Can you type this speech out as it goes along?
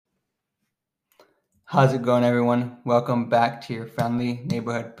How's it going, everyone? Welcome back to your friendly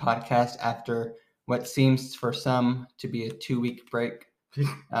neighborhood podcast after what seems for some to be a 2-week break.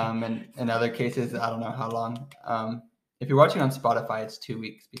 And in other cases, I don't know how long. If you're watching on Spotify, it's 2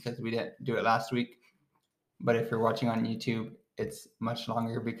 weeks because we didn't do it last week. But if you're watching on YouTube, it's much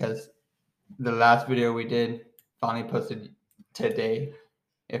longer because the last video we did finally posted today,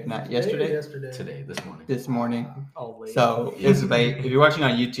 if not yesterday. Today, This morning. Oh, late. So it's late. If you're watching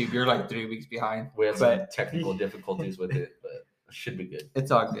on YouTube, you're like 3 weeks behind. We had some technical difficulties with it, but it should be good.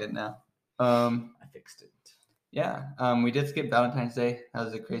 It's all good now. I fixed it. Yeah. We did skip Valentine's Day. That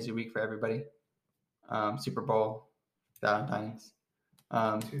was a crazy week for everybody. Super Bowl, Valentine's.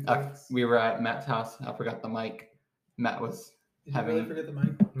 We were at Matt's house. I forgot the mic. Matt was Did having. you really forget the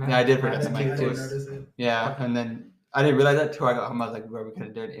mic? Yeah, I did forget the mic I didn't too. notice it. Yeah, and then I didn't realize that till I got home. I was like, "Bro, we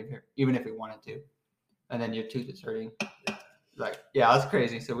couldn't do it even if we wanted to." And then your tooth is hurting. Like, yeah, it was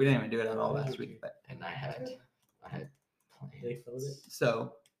crazy. So we didn't even do it at all last week. But And I had They plans. filled it.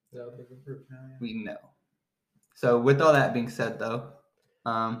 so That would be the proof now, yeah. we know. So with all that being said, though,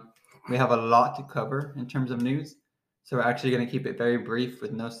 we have a lot to cover in terms of news. So we're actually going to keep it very brief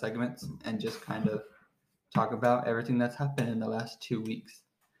with no segments and just kind of talk about everything that's happened in the last 2 weeks.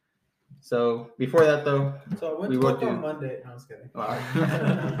 So before that, though, So I went We to will work do- on Monday. No, I was kidding.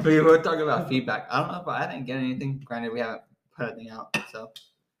 we will talk about feedback. I don't know if I didn't get anything. Granted, we haven't put anything out. So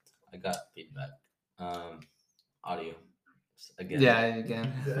I got feedback. Audio. Again. yeah, again.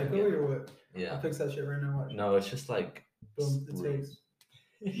 Is it echoey or what? I'll Yeah. fix that shit right now. Watch. No, it's just like. Boom, it's fixed.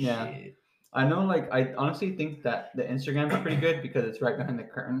 Yeah. Shit. I know, like, I honestly think that the Instagram is pretty good because it's right behind the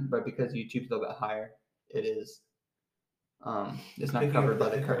curtain, but because YouTube's a little bit higher, it is. It's not Picking covered up by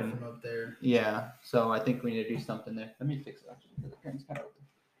the echo curtain. from up there. Yeah, so I think we need to do something there. Let me fix it actually because the curtain's kind of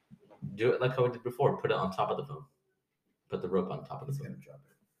open. Do it like how we did before. Put it on top of the phone. Put the rope on top of the It's phone. gonna drop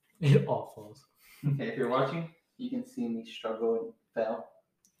it. It all falls. Okay, if you're watching, you can see me struggle and fail.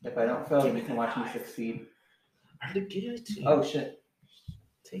 If I don't fail, then you can watch me succeed. I had to give it to you. Oh shit!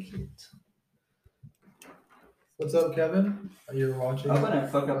 Take it. What's up, Kevin? You're watching. I'm gonna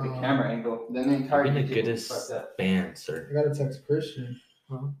fuck up the camera angle. Then the entire You're gonna YouTube get will us fuck up. banned, I sir. gotta text Christian.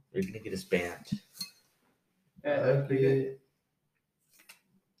 You're gonna get us banned. Yeah, that's pretty good.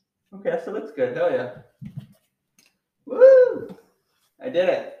 Okay, so looks good. Hell yeah! Woo! I did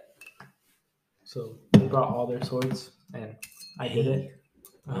it. So they brought all their swords, and I did it.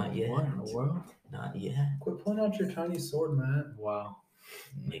 Not yet. What in the world? Not yet. Quit pulling out your tiny sword, man. Wow.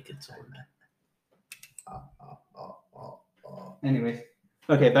 Make it sword. Anyways,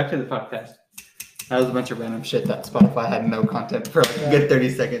 okay, back to the podcast. That was a bunch of random shit that Spotify had no content for like a good 30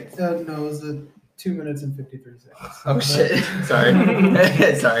 seconds. No, it was 2 minutes and 53 seconds. Oh shit! Sorry,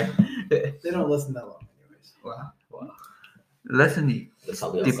 sorry. They don't listen that long, anyways. Wow. Listen, you That's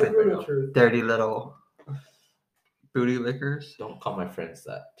how they That's Stupid. the right brutal now. truth. dirty little booty lickers. Don't call my friends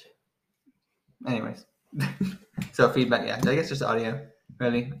that. Anyways, so feedback, yeah. I guess just audio,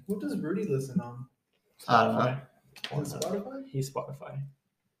 really. What does Rudy listen on? I don't know. Is it Spotify? He's Spotify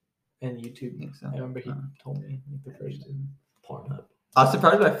and I YouTube. think so. I remember he told me like the first time. Pornhub. I was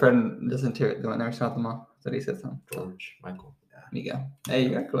surprised my friend listened to it. The one never saw them all. So he said something. George Michael. There you go. Hey, you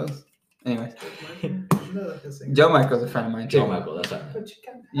got close. Anyways, You know that the singer. Joe Michael's a friend of mine too. Joe Michael, that's right. But you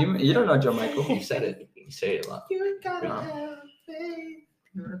can't You don't know Joe Michael? You said it. You say it a lot. You ain't gotta No. have faith.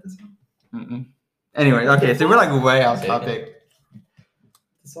 You heard this song? Mm-mm. Anyway, okay, so we're like way off topic.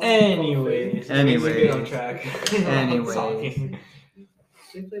 The song called Anyways, Faith. it makes me get on Anyways. track. Anyways. Talking.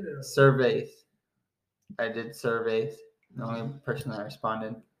 They played it. Surveys. I did surveys. The only person that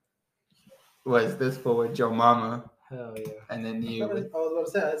responded was this fool with Joe Mama, Hell yeah. and then I you was with about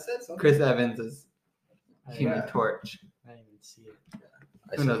to say, I said something. Chris Evans as I Human Yeah. Torch. didn't even see it.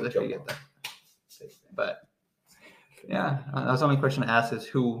 I Who say knows if Joe you get Michael. that? But yeah, that's the only question to ask is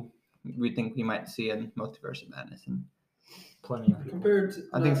who we think we might see in Multiverse of Madness, and Plenty of people. Compared to,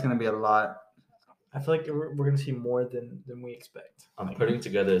 I think it's gonna be a lot. I feel like we're gonna see more than we expect. I'm putting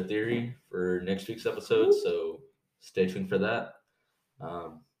together a theory for next week's episode, so stay tuned for that.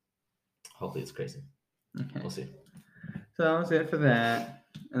 Hopefully it's crazy. Okay, We'll see. so that was it for that,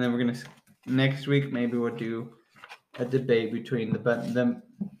 and then we're gonna next week maybe we'll do a debate between the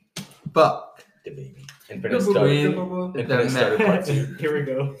Buck. The baby. Infinite Dubba, Star. dubba, Infinite Star Part 2. Here we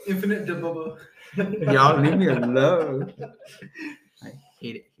go. Infinite Dubba. Y'all leave me alone. I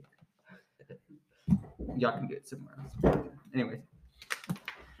hate it here. Y'all can do it somewhere else. Anyways,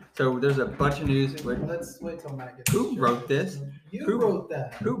 so there's a bunch of news. Let's wait till Matt gets Who this wrote shit. this? You Who- wrote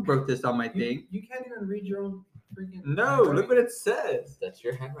that. Who wrote this on my You, thing? you can't even read your own freaking. No, look what it says. That's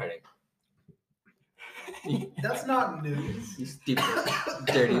your handwriting. That's not news. You stupid,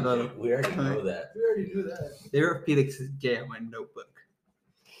 dirty little. We already know that. We already knew that. They were Felix's jail in Notebook.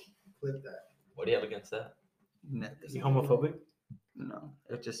 Flip that. What do you have against that? Nothing. You homophobic? No,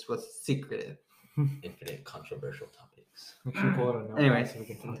 it just was secretive. Infinite controversial topics. We should pull out a note Anyways. so we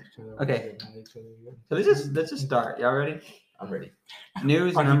can talk to each other. Okay. Get mad at each other again. So let's just start. Y'all ready? I'm ready.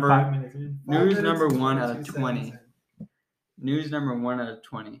 News Fucking number 5 minutes in. News 5 number minutes and 1 out of 22 20. seconds in. News number 1 out of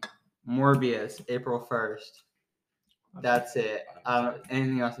 20. Morbius, April 1st. That's it. I don't know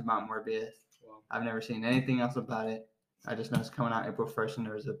anything else about Morbius. Well, I've never seen anything else about it. I just know it's coming out April 1st and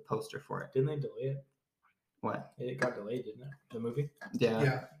there was a poster for it. didn't they delay it? What? It got delayed, didn't it? The movie? Yeah.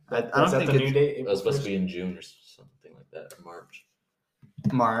 Yeah. I Was don't that think the new it's date? It was supposed to 1st? be in June or something like that, or March.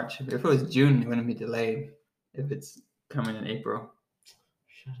 March. If it was June, it wouldn't be delayed. If it's coming in April.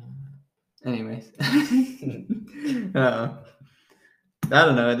 Shut up. Anyways. I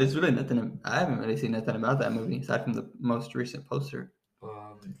don't know. There's really nothing. I haven't really seen nothing about that movie aside from the most recent poster.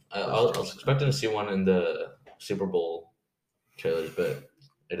 I was expecting to see one in the Super Bowl trailers, but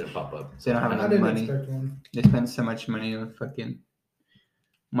it didn't pop up. So they don't have I enough didn't money. expect one. They spend so much money on fucking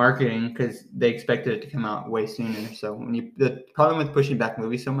marketing because they expected it to come out way sooner. So the problem with pushing back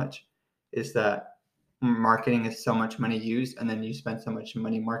movies so much is that marketing is so much money used, and then you spend so much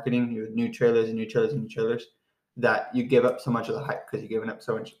money marketing your new trailers and new trailers and new trailers that you give up so much of the hype because you're giving up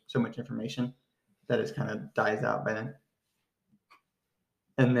so much information that it kind of dies out by then.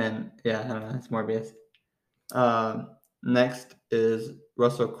 And then I don't know, it's Morbius. Next is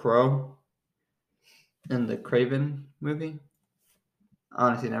Russell Crowe in the Craven movie.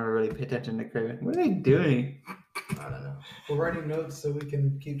 Honestly, never really pay attention to Craven. What are they doing? I don't know. We're writing notes so we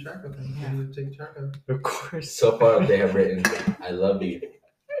can keep track of them. We need to take track of. Of course. So far, they have written, "I love you."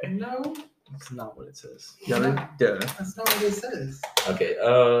 No, That's not what it says. Duh. that's not what it says. Okay.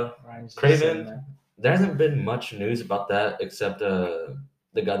 Ryan's just Craven? saying that. There hasn't been much news about that except the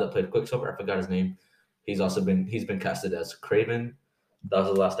guy that played Quicksilver. I forgot his name. He's been casted as Craven. That was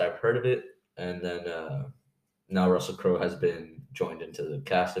the last I've heard of it. And then now Russell Crowe has been joined into the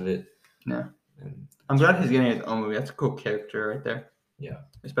cast of it. Yeah. And I'm glad he's getting his own movie. That's a cool character right there. Yeah.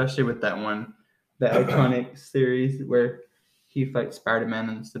 Especially with that one, the iconic series where he fights Spider-Man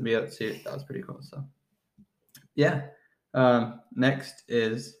in the symbiote suit. That was pretty cool. So, yeah. Next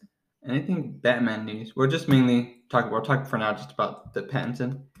is anything Batman news. We're just mainly talking. We're talking for now just about the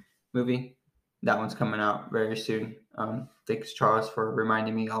Pattinson movie. That one's coming out very soon. Thanks, Charles, for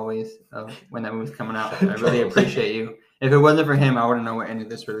reminding me always of when that movie's coming out. I really appreciate you. If it wasn't for him, I wouldn't know what any of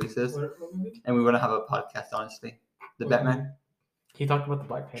this releases, What movie? and we wouldn't have a podcast. Honestly, the Batman. He talked about the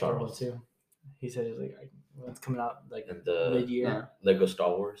Black Panther one Charles. too. He said it's like it's coming out like and the mid-year. Yeah. Lego Star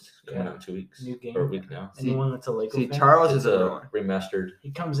Wars coming Yeah. out in 2 weeks New game. or a week now. Anyone that's a Lego See, fan, Charles It's is a a one. remastered.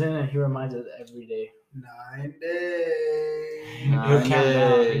 he comes in and he reminds us every day. 9 days. Nah. He'll count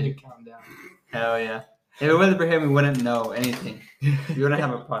down. Yay. He'll count down. Hell yeah! If it wasn't for him, we wouldn't know anything. We wouldn't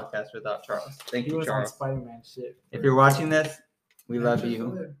have a podcast without Charles. Thank He you, was on Charles. Spider-Man shit. If you're watching this, we love Actually,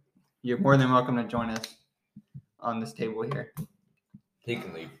 you. You're more than welcome to join us on this table here. He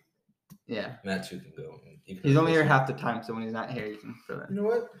can leave. Yeah. Matt too can go. You can He's only here listen. half the time, so when he's not here, you can fill You know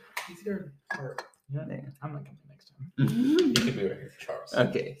what? He's here in heart. Yeah, Yeah. I'm not coming next time. in. He could be right here, Charles.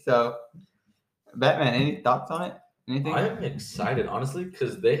 Okay, so Batman, any thoughts on it? Anything? I am excited, honestly,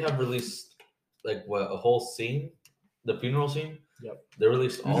 because they have released like a whole scene, the funeral scene. Yep. They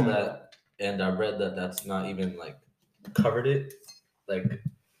released all Mhm. that, and I read that that's not even like covered it, like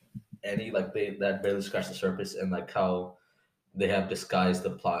any like that barely scratched the surface, and like how they have disguised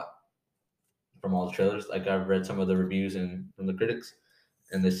the plot from all the trailers. Like I've read some of the reviews and from the critics,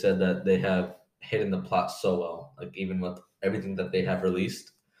 and they said that they have hidden the plot so well, like even with everything that they have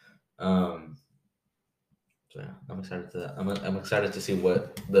released. So yeah, I'm excited to that. I'm excited to see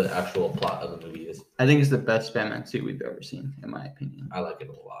what the actual plot of the movie is. I think it's the best Batman suit we've ever seen, in my opinion. I like it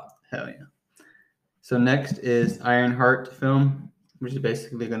a lot. Hell yeah. So next is Ironheart film, which is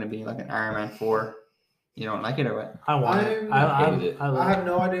basically going to be like an Iron Man 4. You don't like it or what? I want it. hated it. I I love, have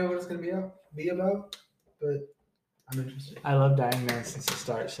no idea what it's gonna be about, but I'm interested. I loved Iron Man since the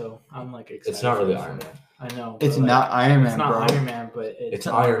start, so I'm like excited. It's not really for Iron it. Man. I know. It's but, like, not Iron Man, It's not bro. Iron Man, but It's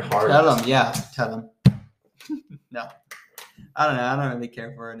Ironheart. Tell him, yeah, tell him. No, I don't know. I don't really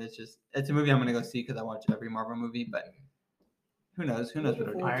care for it. It's a movie I'm gonna go see because I watch every Marvel movie. But who knows? Who knows what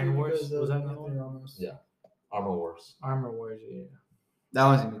it'll do? Iron Wars? Because of Was that another Anthony one? Ramos. Yeah. Armor Wars. Armor Wars. Yeah, That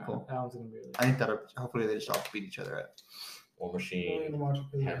one's gonna be cool. that one's gonna be really. I think that'll hopefully they just all beat each other up. War I'm only Machine gonna watch it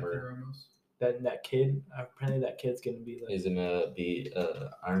because of Hammer. Anthony Ramos. That kid. Apparently, that kid's gonna be like is gonna be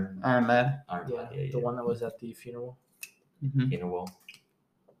Iron Iron Lad. Iron yeah, Man. Yeah, the one that was at the funeral. Mm-hmm. Inner Wall.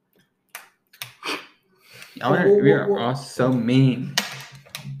 We are all so mean.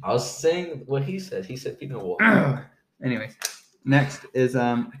 I was saying what he said. He said female wolf. Anyways, next is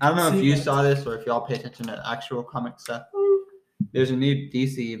I don't know if See you that. saw this or if y'all pay attention to actual comic stuff. There's a new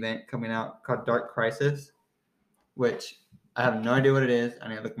DC event coming out called Dark Crisis, which I have no idea what it is. I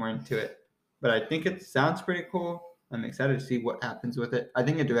need to look more into it, but I think it sounds pretty cool. I'm excited to see what happens with it. I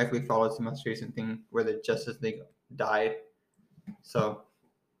think it directly follows the most recent thing where the Justice League died, so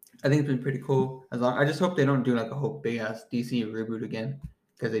I think it's been pretty cool. I just hope they don't do like a whole big ass DC reboot again,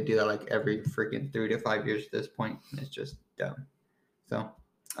 because they do that like every freaking 3 to 5 years at this point, and it's just dumb. So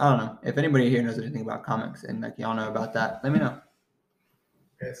I don't know if anybody here knows anything about comics and like y'all know about that. Let me know.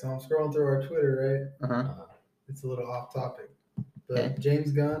 Okay, so I'm scrolling through our Twitter, right? Uh-huh. It's a little off topic, but Okay.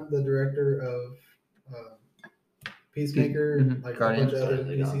 James Gunn, the director of Peacemaker, and Mhm. like Guardians. a bunch of other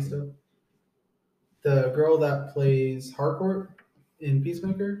Guardians of the DC stuff. The girl that plays Harcourt in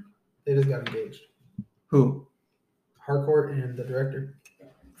Peacemaker, they just got engaged. Who? Harcourt and the director.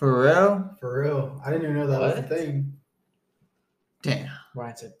 For real? For real, I didn't even know that was the What? thing. Damn.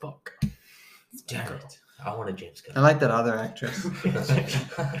 Ryan said, "Fuck." Damn it! I want a James I Gunn. like that other actress.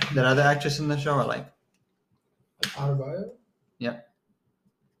 That other actress in the show, I like. Autobio?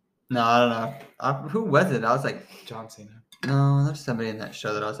 No, I don't know. Who was it? I was like, John Cena. no, there's somebody in that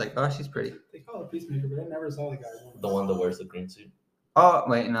show that I was like, oh, she's pretty. They call it Peacemaker, but I never saw the guy. The one that wears the green suit. Oh,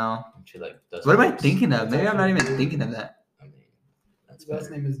 wait, no. And she like does. What am I flips. thinking of? Maybe I'm not even thinking of that. I mean, that's His last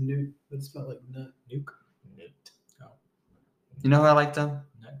better. name is Newt, but it's spelled like nut. Newt. You know who I like though?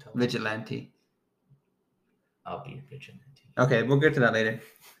 Not tell Vigilante. I'll be a vigilante. Okay, we'll get to that later.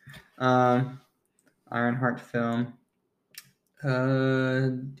 Ironheart film.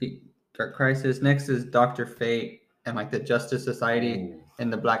 Dark Crisis. Next is Dr. Fate and like the Justice Society Ooh.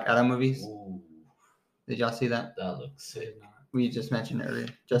 and the Black Adam movies. Ooh, Did y'all see that? that looks sick. Not. We just mentioned earlier.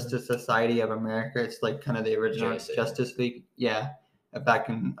 Justice Society of America. It's like kind of the original JSA. Justice League. Yeah. Back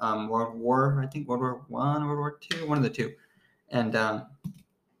in World War, I think World War One, World War Two, one of the two. And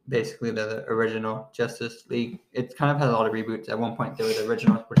basically the original Justice League. It kind of had a lot of reboots. At one point they were the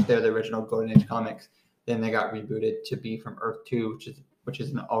original, which they're the original Golden Age comics. Then they got rebooted to be from Earth 2, which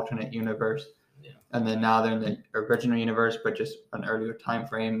is an alternate universe. Yeah. And then now they're in the original universe, but just an earlier time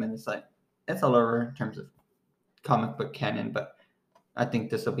frame. And it's like it's all over in terms of comic book canon, but I think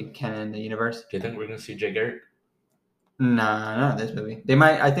this will be canon in the universe. Do you think we're gonna see Jay Garrick? Nah, not this movie. They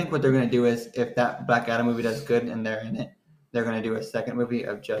might. I think what they're gonna do is if that Black Adam movie does good and they're in it, they're gonna do a second movie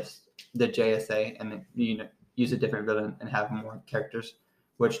of just the JSA and then, use a different villain and have more characters.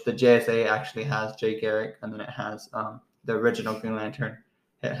 Which the JSA actually has Jay Garrick, and then it has the original Green Lantern.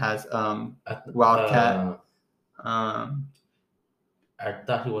 It has Wildcat. I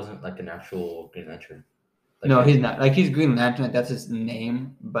thought he wasn't like an actual Green Lantern. Like, No, he's not. Like he's Green Lantern. That's his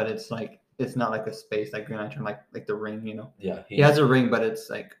name, but it's not like a space like Green Lantern, like the ring. Yeah, He has a ring, but it's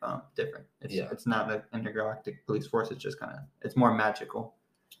like different. Yeah. It's not an intergalactic police force. It's just it's more magical.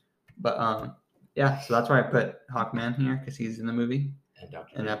 But yeah, so that's why I put Hawkman here because he's in the movie, and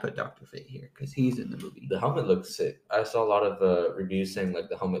Dr. and I put Dr. Fate here because he's in the movie. The helmet looks sick. I saw a lot of reviews saying like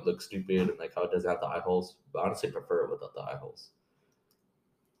the helmet looks stupid and like how it doesn't have the eye holes. But honestly, I prefer it without the eye holes.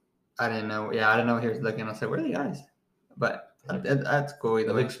 I didn't know. Yeah, I didn't know he was looking. I was like, where are the eyes? But that's cool It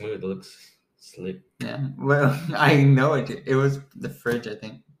either way. looks smooth. It looks slick. Yeah. Well, I know it. It was the fridge, I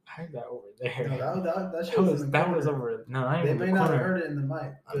think. I heard that over there. No, that shit That was was in the that was corner. over. No, not They even may the not have corner. heard it in the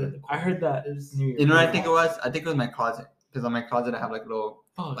mic. But I heard that. There's- New Year. You know what I think it was? I think it was my closet. Because on my closet I have like little.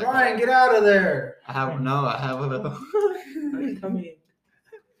 Fuck. Like- Ryan, get out of there. I have a little. Come in.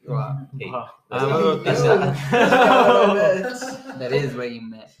 Wow. Hey, Wow. I have a little thing That's that, that is what you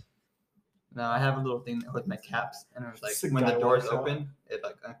meant. No, I have a little thing with my caps, and it was It's a like when the guy doors walking open, it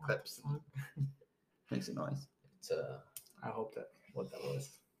like unclips, makes a noise. It's I hope that what that was.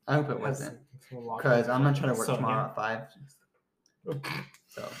 I hope it wasn't, because I'm not trying to work So, tomorrow at 5.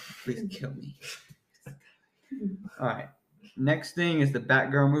 So please kill me. All right. Next thing is the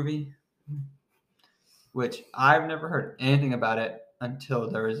Batgirl movie, which I've never heard anything about it until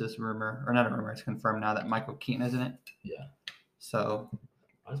there was this rumor, or not a rumor, it's confirmed now that Michael Keaton is in it. Yeah. So,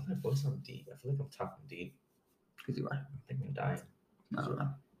 why is my voice on deep? I feel like I'm talking deep. because you are, I think I'm dying. I don't know.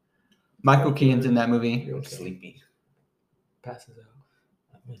 Michael Keaton's in that movie. I'm sleepy. Passes out.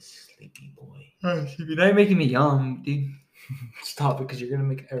 I'm a sleepy boy. Oh, now you're making me young, dude. Stop it, because you're gonna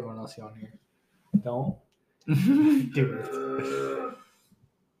make everyone else yawn here. Don't do it.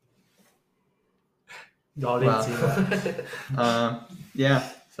 Y'all didn't Wow. see that. Yeah.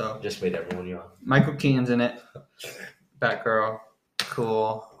 So Just made everyone yawn. Michael Keaton's in it. Batgirl,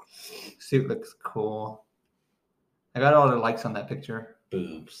 cool. Suit looks cool. I got all the likes on that picture.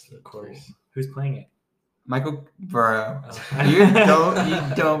 Boobs. Of course. Who's playing it? Michael, bro, Oh.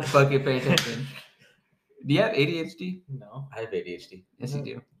 you don't fucking pay attention. Do you have ADHD? No. I have ADHD. Yes, No,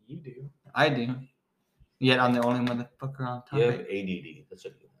 you do. You do. I do. Yet I'm the only motherfucker on You have topic. ADD. That's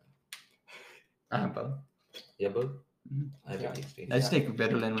what you have. I have both. Yeah, both. Mhm. I have Yeah. ADHD. I used to take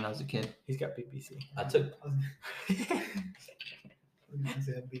Ritalin when I was a kid. He's got PPC. I took. I was gonna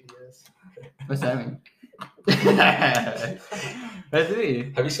say BDS. What's that mean? That's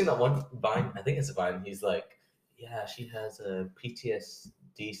me. Have you seen that one Vine? I think it's a Vine. He's like, yeah, she has a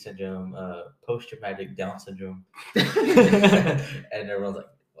PTSD syndrome, post-traumatic Down syndrome, and everyone's like,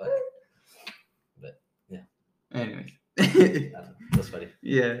 what? Anyways. I don't know. That's funny.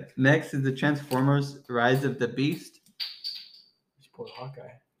 Yeah. Next is the Transformers: Rise of the Beast. Just pulled Hawkeye.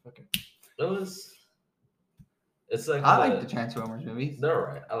 Fucking. It was. It's like I like the Transformers movies. They're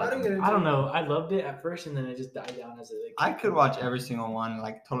alright. I I like didn't them. get into I don't know. I loved it at first, and then it just died down as it. Like, I could watch every single one,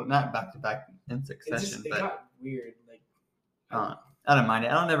 like total, not back to back in It succession, just it but got weird. Like I don't mind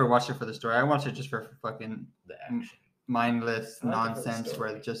it. I don't ever watch it for the story. I watch it just for fucking The action. mindless I like it for the nonsense story.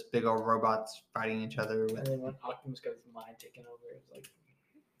 where it's just big old robots fighting each other. and With... then when Optimus got his mind taken over, it was like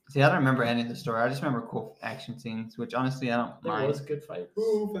See, I don't remember any of the story. I just remember cool action scenes, which honestly I don't there mind. was good fights.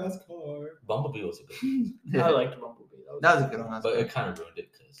 Ooh, fast car. Bumblebee was a good, Yeah. I liked Bumblebee. That was a good one. That's but good. it kind of ruined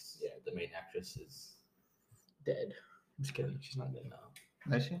it because Yeah. the main actress is dead. I'm just kidding. She's not dead.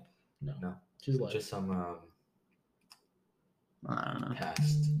 no, Is she? no, She's alive. just some I don't know.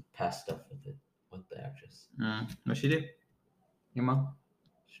 past stuff with it with the actress. What she do? Your mom?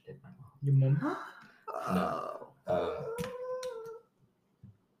 She did my mom. Your mom.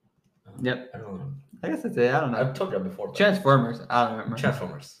 Yep. I don't know. I guess that's it. I don't know. I've told you before. But Transformers. I don't remember.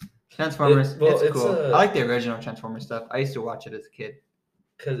 Transformers. Transformers. Well, it's it's cool. a- I like the original Transformers stuff. I used to watch it as a kid.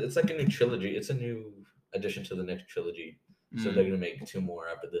 Because it's like a new trilogy. It's a new addition to the next trilogy. So Mm. they're gonna make 2 more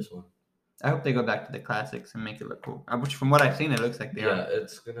after this one. I hope they go back to the classics and make it look cool. Which, from what I've seen, it looks like they Yeah, are.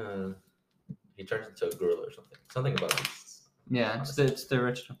 it's gonna. He turns into a gorilla or something. Something about beasts. Yeah, it's the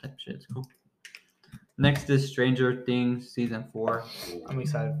original type shit. It's cool. Next is Stranger Things season 4. I'm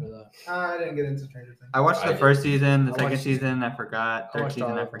excited for that. I didn't get into Stranger Things. I watched I the did. first season, the I second watched- season I forgot, I third watched all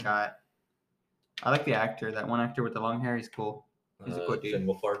season I of them. forgot. I like the actor, that one actor with the long hair. He's cool. He's a cool dude. Finn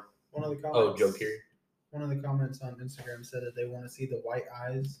Wolfhard. One of the comments. Oh, Joe Keery. One of the comments on Instagram said that they want to see the white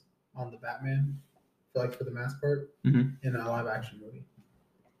eyes on the Batman, for the mask part, Mhm. in a live action movie,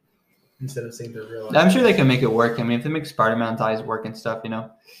 instead of seeing the real. I'm sure they can make it work. I mean, if they make Spider-Man's eyes work and stuff,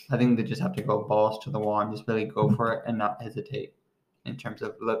 I think they just have to go balls to the wall and just really go for it and not hesitate in terms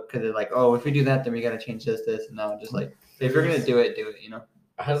of look, because they're like, oh, if we do that, then we got to change this, and now just like, if you're gonna do it, I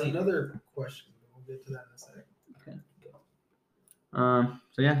That's highly. another question. We'll get to that in a second.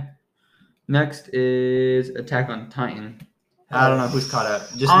 So yeah. Next is Attack on Titan. I don't know who's caught up.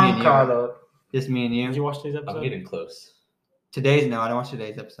 Just me and I'm you. caught up. Just me and Did you. you watch today's I'm episode? getting close. Today's no, I don't watch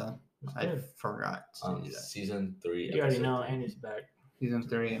today's episode. It's I good. forgot to do that. Season 3. You already episode know 3. Andy's back. Season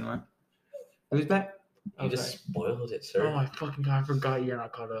 3 and what? Who's back? You just spoiled it, sir. Oh my fucking god! I forgot you're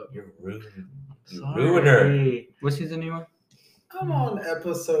not caught up. You're rude. You Sorry. ruiner. What season are you on? I'm on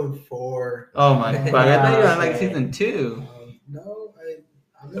episode 4. Oh my fuck! I thought you were on like Okay. season 2. No,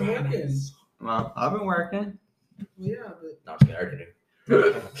 I've been working. Well, I've been working. Well, yeah, but No, I'm just kidding. I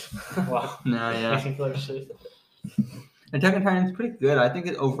can do. Wow. No, yeah. Makes me feel like shit. Attack on Titan is pretty good. I think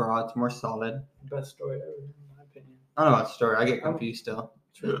overall it's more solid. Best story ever, in my opinion. I don't know about the story. I get confused still.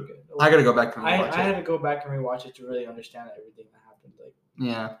 It's really good. I gotta go back and I rewatch had it. to go back and rewatch it to really understand everything that happened. Like,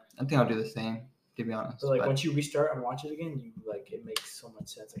 Yeah, I think I'll do the same. To be honest. so like but- once you restart and watch it again, it makes so much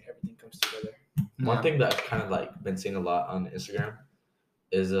sense. Like everything comes together. One yeah. thing that I've kind of been seeing a lot on Instagram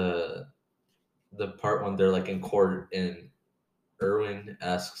is the part when they're in court and Erwin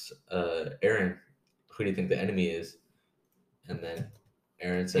asks Aaron, who do you think the enemy is? And then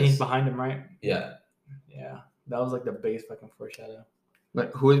Aaron And he's says, behind him, right? yeah. Yeah. That was like the biggest fucking foreshadow.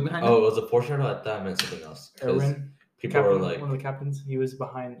 But who is behind Oh, him? it was a foreshadow? I thought I meant something else. 'Cause Erwin, people captain, were like, one of the captains, he was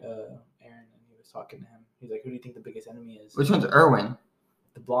behind Aaron and he was talking to him. He's like, "Who do you think the biggest enemy is?" Which one's Erwin?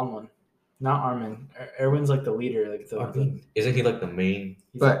 The blonde one, not Armin. Erwin's like the leader, like isn't he the main?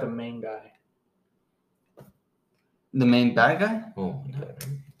 he's But- like the main guy. The main bad guy? Oh, my God.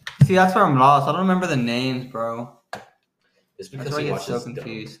 See, that's where I'm lost. I don't remember the names, bro. It's That's because why I he get watches so Dumb.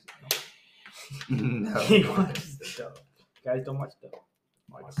 confused. He No. watches the show. Guys, don't watch the.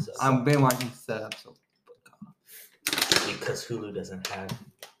 Watch the- I've been watching stuff, so because Hulu doesn't have.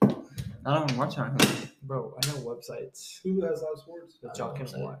 I don't watch on Hulu. Bro, I know websites Hulu has live sports. that y'all can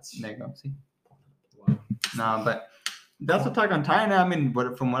websites. watch. There you go. See? Wow. No, but that's Attack on Titan. I mean,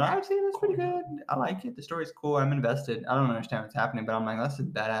 from what I've seen, it's pretty good. I like it. The story's cool. I'm invested. I don't understand what's happening, but I'm like, that's a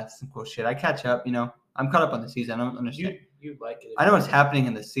badass, some cool shit. I catch up, I'm caught up on the season. I don't understand. You like it. I know what's happening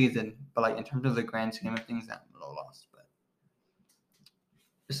in the season, but like in terms of the grand scheme of things, I'm a little lost. But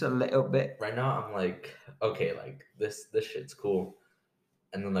just a little bit. Right now, I'm like, okay, like this shit's cool,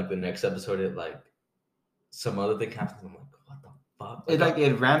 and then like the next episode, it like some other thing happens. I'm like, what the fuck? It like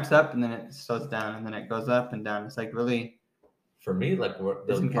it ramps up and then it slows down and then it goes up and down. It's like really. For me, like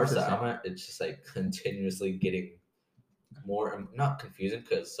It's the parts that inconsistent. I'm at, it's just like continuously getting more. Not confusing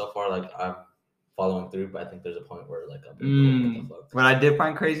because so far like I'm following through, but I think there's a point where like I'm like, what the fuck? What I did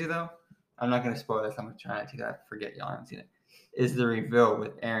find crazy though, I'm not gonna spoil this. I'm gonna try not to. I forget y'all haven't seen it. Is the reveal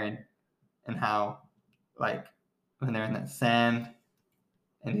with Aaron and how, like, when they're in that sand,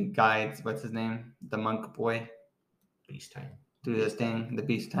 and he guides what's his name, the monk boy, Beast time. do this thing, the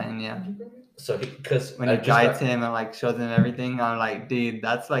Beast Titan, yeah. So because When he guides him and like shows him everything, I'm like, dude,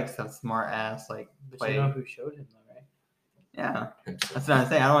 that's like some smart ass like But play. you know who showed him though, right? Yeah, that's what I'm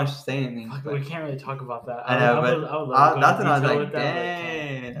saying. I don't want to say anything. Fuck, but we can't really talk about that. I know, I but would love to go that's into when I was detail like, with that, but I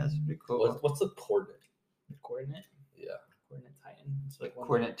can't. dang, that's pretty cool. what's the coordinate? The coordinate? Yeah. Coordinate Titan. It's like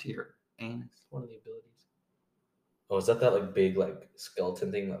Coordinate to your anus. one of the abilities. Oh, is that like big like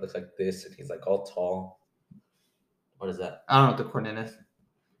skeleton thing that looks like this, and he's like all tall? What is that? I don't know what the coordinate is.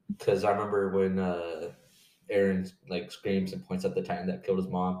 Because I remember when Aaron like screams and points at the Titan that killed his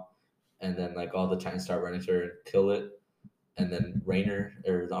mom, and then like all the Titans start running to her and kill it, and then Rainer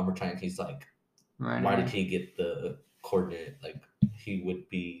or the Armor Titan, he's like, Right. why did he get the coordinate? Like he would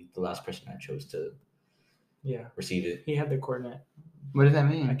be the last person I chose to Yeah. receive it. He had the coordinate. What does that I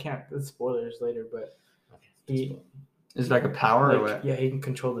mean? can't. It's spoilers later, but Okay. he Is it like a power or like what? yeah, he can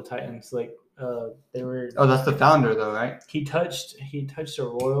control the Titans. Like they were. Oh, that's the founder though, right? He touched a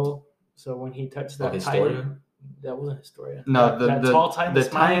royal. So when he touched that Historia? Titan, that wasn't Historia. No, that tall Titan, the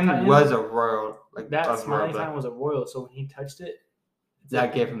smiling Titan was a royal, like that of smiling royal blood. Titan was a royal. So when he touched it, it's That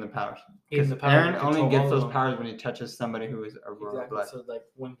like- gave him the powers. he has Because the power Aaron to only control gets all of those them. powers when he touches somebody who is a royal Exactly. blood. So like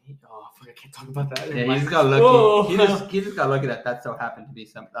when he fuck, I can't talk about that. Yeah, he just got lucky. Whoa. He just got lucky that so happened to be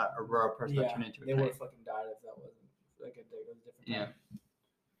a royal person that Yeah, turned into a they would Titan. have fucking died if that wasn't like a different. Yeah.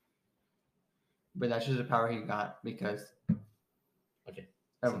 But that's just a power he got because Okay.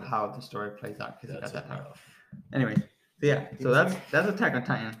 of how the story plays out. Because he got That's that power. enough. Anyways, so yeah, so that's Attack on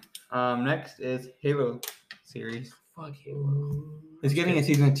Titan. Next is Halo series. Fuck Halo. It's getting a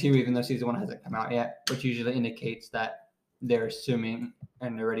season 2, even though season 1 hasn't come out yet, which usually indicates that they're assuming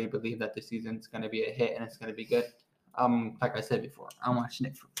and already believe that the season's going to be a hit and it's going to be good. Like I said before, I'm watching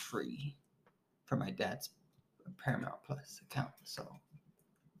it for free from my dad's Paramount Plus account. So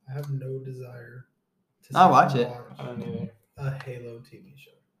I have no desire to I'll watch it. I don't either. a Halo TV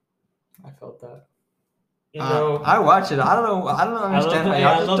show. I felt that. You know, I watch it. I don't understand the- how I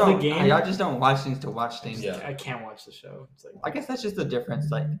y'all love just the don't. game. How y'all just don't watch things to watch things. Yeah. I can't watch the show. It's like I guess that's just the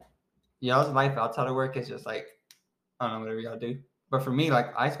difference. Like y'all's life outside of work is just like I don't know, whatever y'all do. But for me,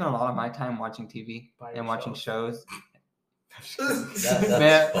 like I spend a lot of my time watching TV By and watching yourself. shows. that's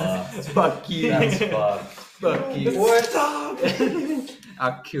Man, fucked. fuck you. That's fucked. Fuck you. What? Stop.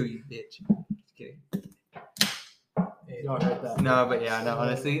 I'll kill you, bitch. Just kidding. y'all heard that. No, but yeah, no.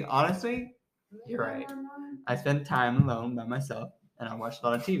 Honestly, you're right. I spend time alone by myself, and I watch a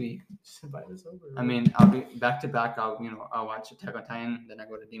lot of TV. Just invite us over. I mean, I'll be back to back. I'll watch Attack on Titan, then I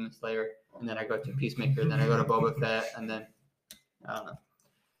go to Demon Slayer, and then I go to Peacemaker, then I go to Boba Fett, and then I don't know.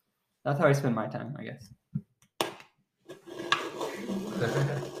 That's how I spend my time, I guess.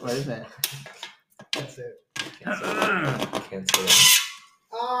 What is that? That's it. Can't say that.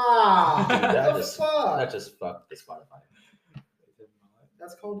 Ah! Dude, that what the just- fuck? That just fucked the Spotify.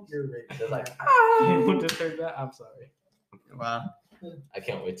 That's called ear rape. They're like, You just heard that? I'm sorry. Wow. I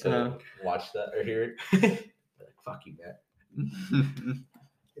can't wait to watch that or hear it. They're like, fuck you, man.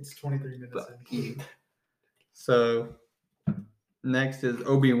 It's 23 minutes Fuck in. you. So next is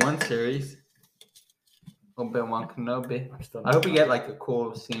Obi-Wan series. Obi-Wan Kenobi. I'm still I hope we get like a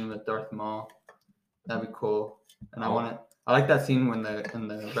cool scene with Darth Maul. That'd be cool. And Oh. I like that scene in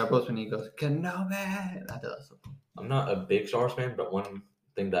the Rebels when he goes Kenobi. I thought that was so cool. I'm not a big Star Wars fan, but one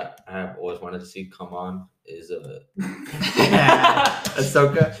thing that I have always wanted to see come on is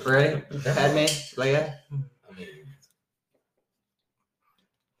Ahsoka, right? Padme, Leia. I mean,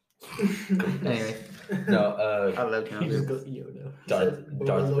 Anyway, no, I love You just go Kenobi. Yoda. Darth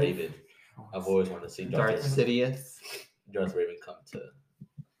Boba Raven. I've always wanted to see Darth Sidious. Darth Raven come to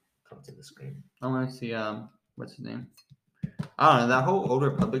the screen. I want to see what's his name? I don't know. That whole Old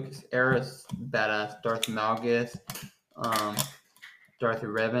Republic era is badass. Darth Malgus, Darth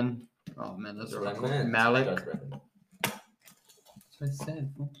Revan. Oh man, those are all cool. Malik. Darth Revan. That's what I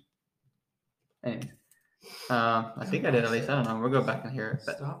said. Anyway, I think I did at least. I don't know. We'll go back and hear it.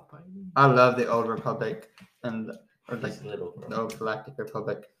 But Stop biting. I love the Old Republic or like He's little, the bro. Old Galactic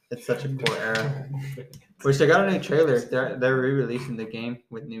Republic. It's such a cool era. Which they got a new trailer. They're re-releasing the game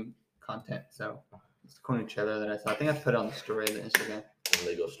with new content. So it's a cool new trailer that I saw. I think I put it on the story of the Instagram. And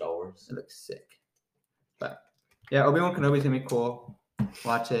Lego Star Wars. It looks sick. But yeah, Obi-Wan Kenobi's gonna be cool.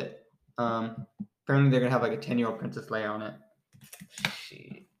 Watch it. Apparently they're gonna have like a 10-year-old Princess Leia on it.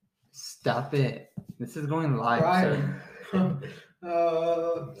 Shit. Stop it. This is going live, sir. Ryan.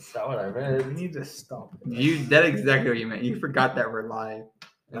 That's not what I You read. need to stop. That's exactly what you meant. You forgot that we're live.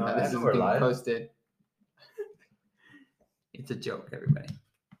 And No, that I this know is we're being live. posted. It's a joke, everybody.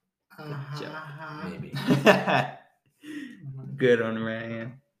 Maybe. Good on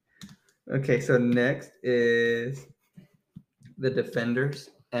Ryan. Okay, so next is the Defenders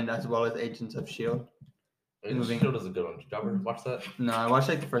and as well as Agents of S.H.I.E.L.D. Agents of S.H.I.E.L.D. is a good one. Did you ever watch that? No, I watched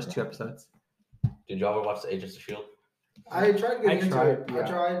like the first 2 episodes. Did you ever watch the Agents of S.H.I.E.L.D.? I tried getting into tried, it. yeah. I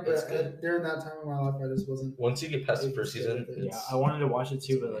tried, It's but good. during that time of my life, I just wasn't. Once you get past the first season, interested with it. Yeah, I wanted to watch it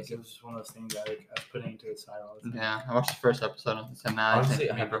too, but like it was just one of those things that like, I was putting into the side all the time. Yeah, I watched the first episode and said, nah, honestly,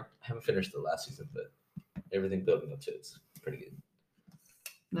 I I think haven't finished the last season, but everything building up to it's pretty good.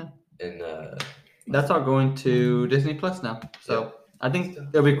 Yeah. And that's all going to Disney Plus now. So I think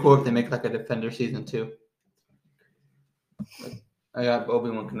it'll be cool if they make like a Defender season 2. I got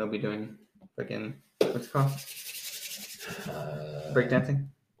Obi-Wan Kenobi doing fucking what's it called? Breakdancing.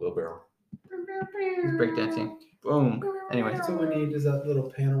 Wheelbarrow. He's breakdancing. Boom. Anyway, That's what we need is that little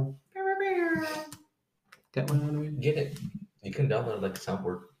panel. get You one. know what I mean? Get it. You can download like a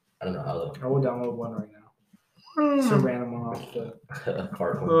soundboard. I don't know how I will download one right now. It's a random one off the. the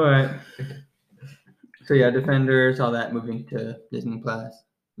card All one. right. So yeah, Defenders, all that moving to Disney Plus.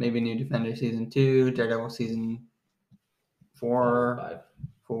 Maybe new Defender season 2, Daredevil season 4. 5.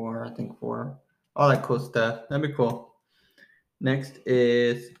 4, I think 4. All that cool stuff. That'd be cool. Next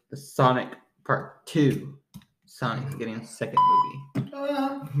is the Sonic Part 2. Sonic's getting a second movie.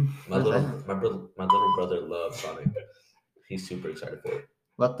 My What's little that? my little brother loves Sonic. He's super excited for it.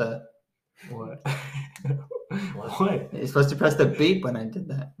 What the? What? What? What? You're supposed to press the beep when I did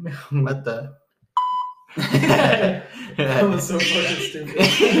that. What the? That was so fucking stupid.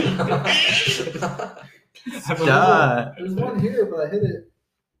 Stop. There's one here, but I hit it.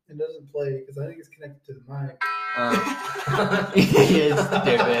 It doesn't play because I think it's connected to the mic. You're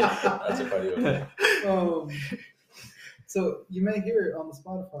stupid. That's a funny one. So you may hear it on the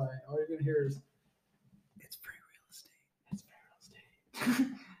Spotify. All you're gonna hear is It's free real estate.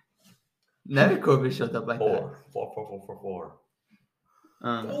 That'd be cool if it showed up like that. 4. the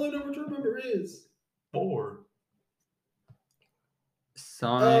only number to remember is 4.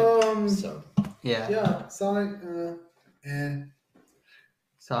 Sonic. So yeah, Sonic.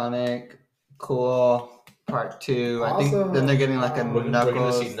 Sonic. Cool. Part 2. I think Also, then they're getting like a we're we're gonna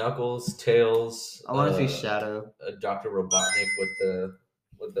Knuckles. see Knuckles, Tails. I want to see Shadow. Dr. Robotnik with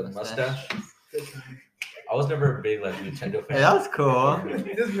the mustache. Good time. I was never a big like Nintendo fan. Hey, that was cool.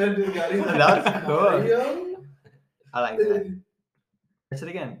 This man just got him. That was cool. Mario? I like that. Press it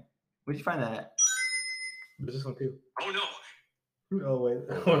again. Where'd you find that at? Is this one too? Oh no! Oh wait,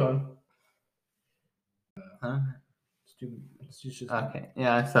 hold on. Huh? It's just. Okay.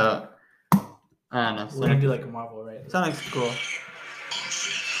 Yeah. So I don't know. We're gonna do like a Marvel, right? Sonic's cool.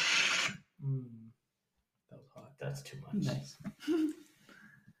 That was hot. That's too much. Nice.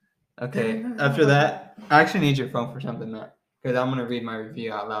 Okay. After that, I actually need your phone for something, Matt, because I'm gonna read my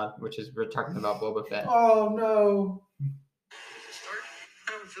review out loud, which is we're talking about Boba Fett. Oh no! Start?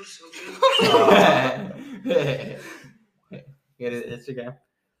 I don't feel so good. Get it, Instagram.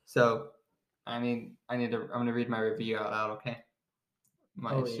 So, I'm gonna read my review out loud. Okay.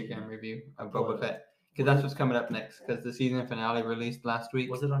 My Oh, yeah, Instagram yeah. review of Pull Boba it up. Fett, because that's what's coming up next. Because the season finale released last week.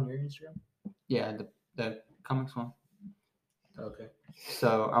 Was it on your Instagram? Yeah, the comics one. Okay.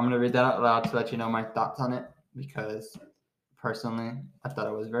 So I'm gonna read that out loud to let you know my thoughts on it, because personally I thought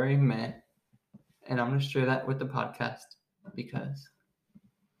it was very meh, and I'm gonna share that with the podcast because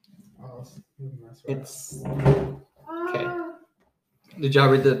Oh, that's right. it's okay. Did y'all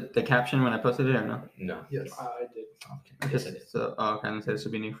read the caption when I posted it or no? No. Yes. I did. Okay. Yes, I did. So okay, I'm gonna say this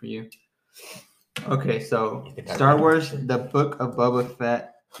will be new for you. Okay, so You think I Star read it? Wars: The Book of Boba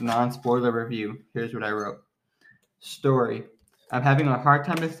Fett non-spoiler review. Here's what I wrote. Story. I'm having a hard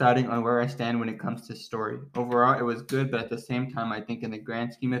time deciding on where I stand when it comes to story. Overall, it was good, but at the same time, I think in the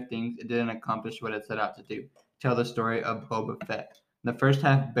grand scheme of things, it didn't accomplish what it set out to do. Tell the story of Boba Fett. The first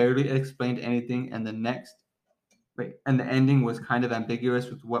half barely explained anything, and the ending was kind of ambiguous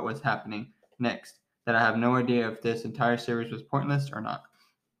with what was happening next. That I have no idea if this entire series was pointless or not.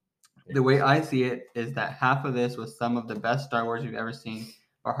 The way I see it is that half of this was some of the best Star Wars we've ever seen,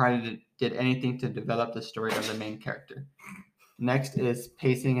 or hardly did anything to develop the story of the main character. Next is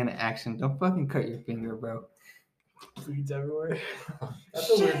pacing and action. Don't fucking cut your finger, bro. Weeds everywhere. That's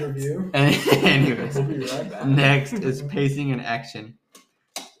a weird review. Anyways, We'll be right back. next is pacing and action.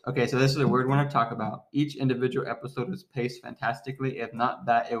 Okay, so this is a weird one to talk about. Each individual episode was paced fantastically. If not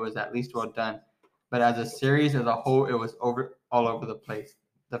that, it was at least well done. But as a series as a whole, it was all over the place.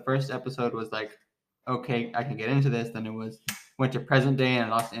 The first episode was like, okay, I can get into this. Then it went to present day and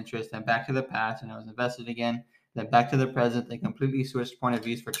I lost interest. Then back to the past and I was invested again. Then back to the present. They completely switched point of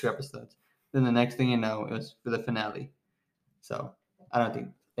views for 2 episodes. Then the next thing you know, it was for the finale. So I don't think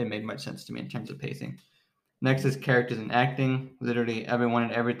it made much sense to me in terms of pacing. Next is characters and acting. Literally everyone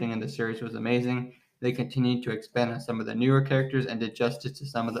and everything in the series was amazing. They continued to expand on some of the newer characters and did justice to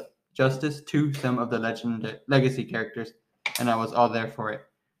some of the legacy characters, and I was all there for it.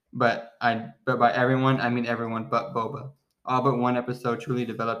 But by everyone, I mean everyone but Boba. All but one episode truly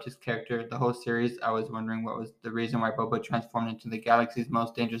developed his character. The whole series, I was wondering what was the reason why Boba transformed into the galaxy's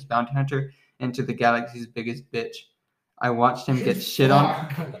most dangerous bounty hunter, into the galaxy's biggest bitch. I watched him get shit on.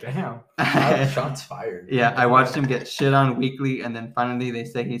 Damn. Shots fired. Yeah, I watched him get shit on weekly, and then finally they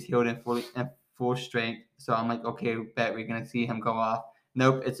say he's healed in full strength. So I'm like, okay, bet we're gonna see him go off.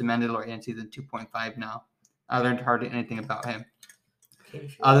 Nope, it's a Mandalorian season 2.5 now. I learned hardly anything about him.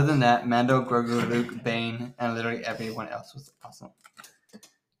 Other than that, Mando, Grogu, Luke, Bane, and literally everyone else was awesome.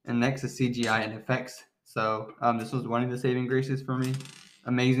 And next is CGI and effects. So this was one of the saving graces for me.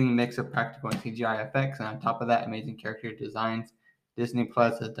 Amazing mix of practical and CGI effects, and on top of that, amazing character designs. Disney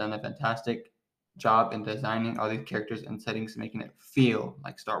Plus has done a fantastic job in designing all these characters and settings, making it feel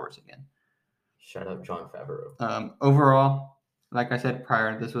like Star Wars again. Shout out Jon Favreau. Overall, like I said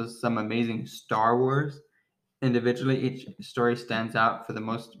prior, this was some amazing Star Wars. Individually, each story stands out for the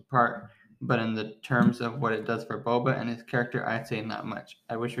most part, but in the terms of what it does for Boba and his character, I'd say not much.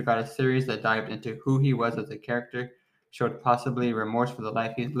 I wish we got a series that dived into who he was as a character, showed possibly remorse for the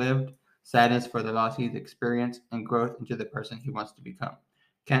life he's lived, sadness for the loss he's experienced, and growth into the person he wants to become.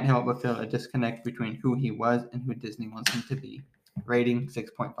 Can't help but feel a disconnect between who he was and who Disney wants him to be. Rating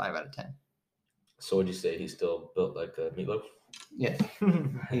 6.5 out of 10. So would you say he's still built like a meatloaf? Yes,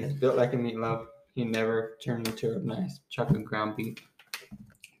 he's built like a meatloaf. He never turned into a nice chunk of ground beef.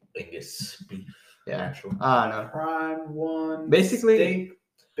 Angus beef. Yeah. Natural. I don't know. Prime one. Basically- steak,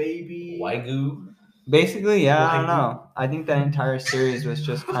 baby. Wagyu. Basically, yeah, I don't know. I think that entire series was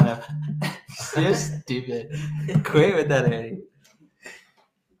just kind of you're stupid. Quit with that, Eddie.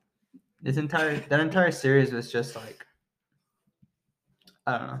 That entire series was just like,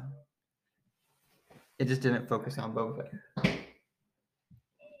 I don't know. It just didn't focus on Boba Fett.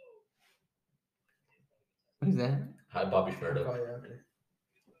 Who's that? Hi, Bobby Shmurda. Oh, yeah,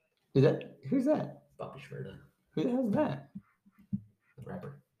 okay. Who's that? Bobby Shmurda, Who the hell's that?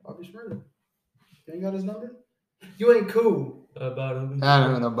 rapper. Bobby Shmurda. You ain't got his number? You ain't cool. About a week. I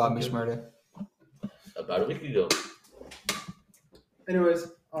don't know Bobby Shmurda. About a week ago. Anyways.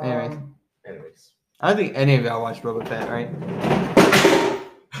 Anyways. I don't think any of y'all watched Boba Fett, right?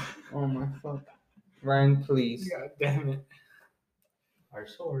 Oh my fuck. Ryan, please. God damn it. Our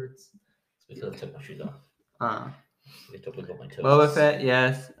swords. It's because I took my shoes off. They took me on my toes. Boba Fett,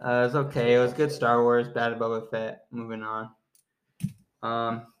 yes. It was okay. It was good Star Wars. Bad Boba Fett. Moving on.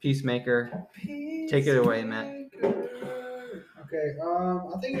 Peacemaker. Take it away, Matt. Okay.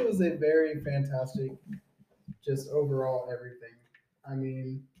 I think it was a very fantastic, just overall everything. I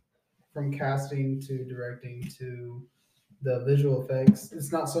mean, from casting to directing to the visual effects.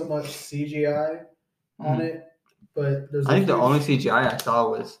 It's not so much CGI on it, but there's. I think the only CGI I saw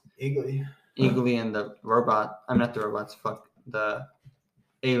was Eagly. Eagly and the robot. I'm not the robots. Fuck the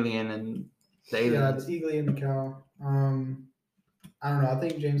alien and the Yeah, aliens. the Eagly and the cow. I don't know. I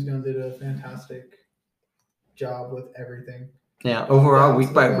think James Gunn did a fantastic job with everything. Yeah. Overall, Down week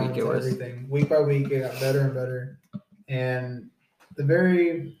to by the week, bones, it was. everything. Week by week, it got better and better. And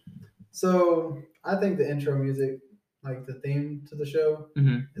so I think the intro music, like the theme to the show,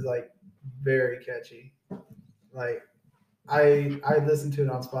 Mhm. is like very catchy. Like I listen to it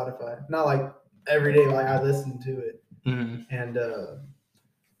on Spotify. Not like every day, like I listen to it. Mhm. And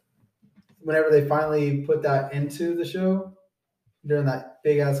whenever they finally put that into the show during that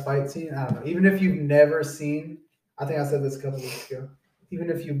big ass fight scene, I don't know. Even if you've never seen, I think I said this a couple weeks ago. Even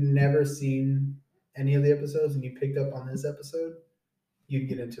if you've never seen any of the episodes and you picked up on this episode, you'd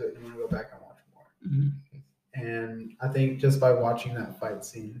get into it and want to go back and watch more. Mhm. And I think just by watching that fight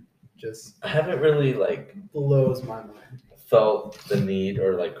scene, just I haven't really like blows my mind. felt the need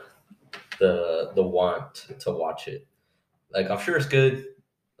or like the want to watch it. Like I'm sure it's good.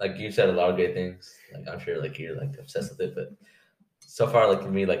 like you said a lot of great things. Like I'm sure like you're like obsessed with it, but so far like for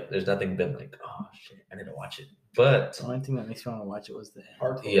me like there's nothing been like oh shit I need to watch it. But The only thing that makes me want to watch it was the end.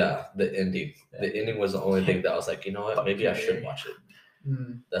 Hardcore. yeah, the ending. The ending was the only thing that I was like, you know what, maybe I should watch it.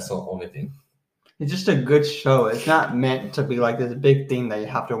 Mm. That's the only thing. It's just a good show. It's not meant to be like this big thing that you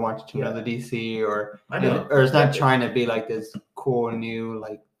have to watch to know Yeah. the DC or I know. or it's not Exactly. trying to be like this cool new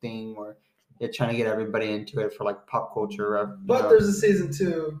like thing where it's trying to get everybody into it for like pop culture. You But know. there's a season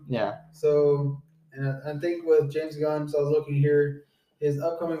 2. Yeah. So, and I think with James Gunn, so I was looking here, his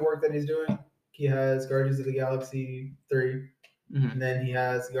upcoming work that he's doing, he has Guardians of the Galaxy 3, Mhm. and then he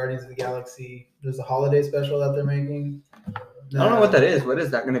has Guardians of the Galaxy. There's a holiday special that they're making. I don't know what that is. What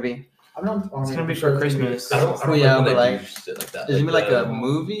is that going to be? I'm not. It's gonna be I'm sure for it's gonna be Christmas. I don't Well, yeah, like but, when they like, do shit like that. Is it gonna be like a the-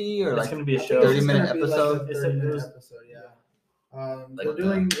 movie or It's like gonna be a I think show. it's 30-minute gonna be like episode? a It's 30-minute a- episode, yeah. Like They're the-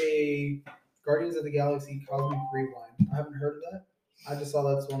 doing a Guardians of the Galaxy Cosmic Rewind. I haven't heard of that. I just saw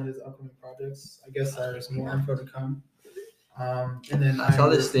that's one of his upcoming projects. I guess there's more info to come. And then I saw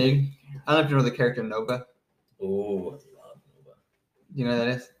this thing. I don't know if you know the character Nova. Ooh, I love Nova. Do you know who that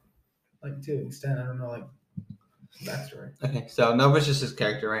is? Like to an extent, I don't know, like backstory. Okay, so Nova's just his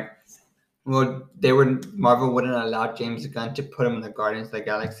character, right? Well, Marvel wouldn't allow James Gunn to put him in the Guardians of the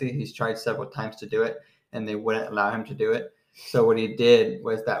Galaxy. He's tried several times to do it, and they wouldn't allow him to do it. So what he did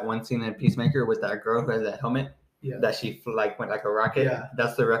was that one scene in Peacemaker with that girl who has that helmet Yeah. that she like went like a rocket. Yeah.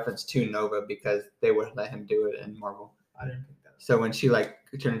 That's the reference to Nova because they wouldn't let him do it in Marvel. I didn't think that. So when she like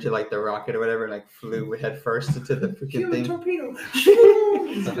turned into like the rocket or whatever, like flew head first into the freaking Human thing. torpedo.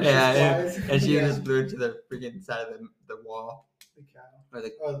 Yeah, and she just flew into the freaking side of the wall The cow. or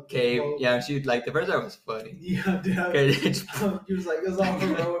the Oh, cave. well, Yeah, she like the first time was funny. Yeah, dude. Okay, it's- He was like, it was all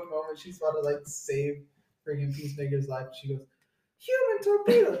heroic moment. She's about to like save freaking Peacemaker's life. She goes, human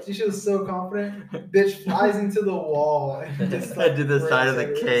torpedo. She was so confident. Bitch flies into the wall and just like To the side of the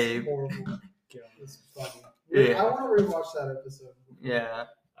breaks it. cave. It's horrible. It was funny. Yeah. I want to rewatch that episode. Yeah,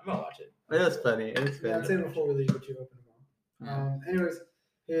 I'm gonna watch it. it was funny. It was Yeah, I'd funny. say before we leave, what you open them on. Anyways,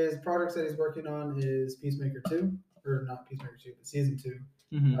 his projects that he's working on is Peacemaker 2, or not Peacemaker 2, but Season 2.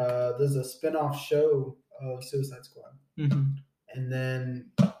 Mhm, There's a spin-off show of Suicide Squad. mhm. And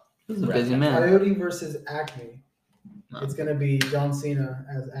then He was a busy man. Coyote versus Acme. No. It's gonna be John Cena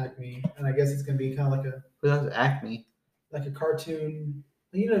as Acme, and I guess it's gonna be kind of That was Acme. like a cartoon.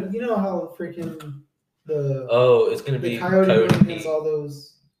 You know how freaking the Oh, it's gonna the be coyote Coyote. went against all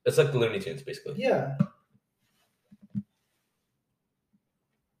those. It's like the Looney Tunes, basically. Yeah.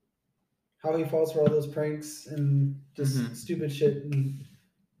 How he falls for all those pranks and just Mhm. stupid shit and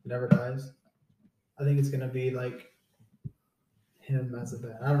never dies. I think it's gonna be like him as a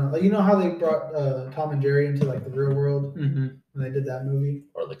bad. I don't know. Like, you know how they brought Tom and Jerry into like the real world Mm-hmm. when they did that movie.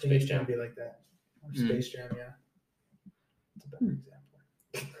 Or I like think Space it's gonna Jam. be like that. Or Mm. Space Jam, yeah. It's a better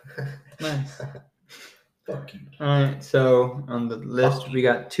example. Nice. Fuck you. All right, so on the list we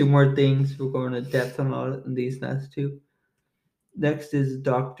got two more things. We'll go into depth on all of these last two. Next is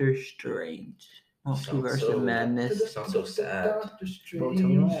Doctor Strange, Multiverse so- of Madness. Sounds so sad. Doctor Bro, tell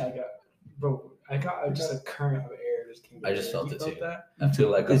me why Strange. I got just a current of air just came. I just in. felt You it too. That? I feel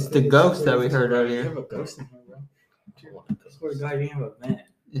like It's the ghost that we heard You earlier. have a ghost in here, bro. I'm I swear to God, you didn't have a vent.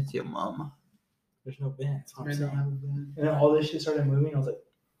 It's your mama. There's no vent. That's what I'm I don't saying. have a van. And then all this shit started moving. I was like,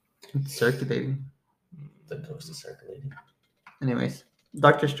 It's circulating. the ghost is circulating. Anyways,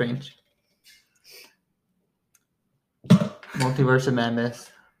 Doctor Strange, Multiverse of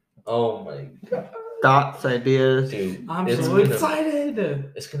Madness. Oh my god, Thoughts, ideas. dude! I'm it's so gonna,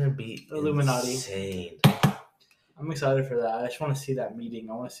 excited. It's gonna be Illuminati. insane. I'm excited for that. I just want to see that meeting.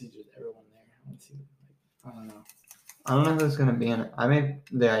 I want to see just everyone there. I want to see. I don't know. I don't know who's gonna be in it. I made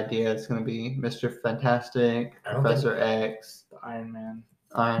the idea it's gonna be Mr. Fantastic, I don't Professor X, The Iron Man.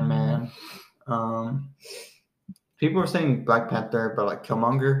 Iron Man. People were saying Black Panther, but like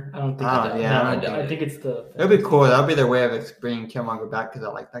Killmonger. I don't think. Ah, that- yeah, no, I I, doubt it. think it's the. It'll be cool. That'll be their way of bringing Killmonger back because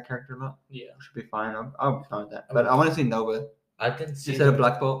I like that character a lot. Yeah. Should be fine. I'll be fine with that. But I want to see Nova I can see instead of that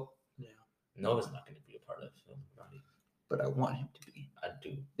Black Bolt, Nova's not gonna be a part of Illuminati. but I want him to be. I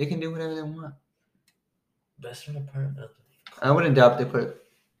do. They can do whatever they want. Best from a part of. I wouldn't doubt they put.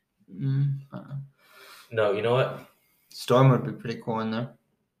 I don't know. No, you know what? Storm would be pretty cool in there.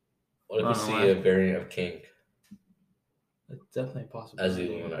 What if I we don't see know why. a variant of King It's definitely possible. as the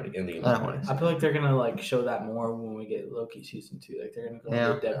Illuminati in the I don't Illuminati? I feel like they're gonna like show that more when we get Loki season 2. Like they're gonna go Yeah.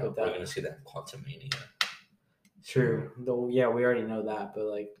 into depth with We're that. gonna see that in Quantum Mania. True. Though, yeah, we already know that, but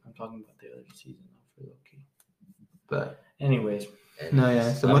like I'm talking about the other season for Loki. But Anyways, And no,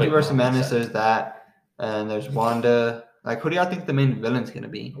 yeah. So I'm, like, Multiverse of Madness, excited. there's that, and there's Wanda. Like, who do y'all think the main villain's gonna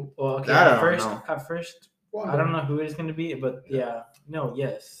be? well, okay. That I At don't first, know. I don't Wanda. know who it's gonna be, but yeah, No,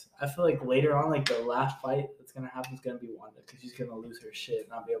 yes. I feel like later on, like the last fight that's gonna happen is gonna be Wanda because she's gonna lose her shit, and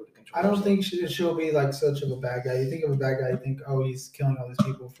not be able to control. I don't herself. think she'll be like such of a bad guy. You think of a bad guy, you think, oh, he's killing all these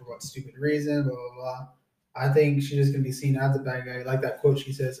people for what stupid reason, blah blah blah. I think she's just gonna be seen as a bad guy. Like that quote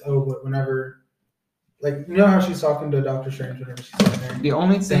she says, "Oh, but whenever, like you know how she's talking to Doctor Strange whenever she's in there, The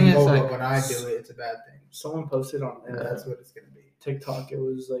only thing saying, is oh, like, but when I do it, it's a bad thing." Someone posted on And that's what it's gonna be. TikTok. It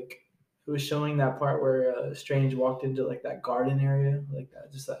was showing that part where Strange walked into like that garden area, like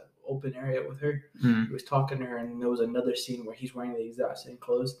that just that open area with her. mm, He was talking to her, and there was another scene where he's wearing the exact same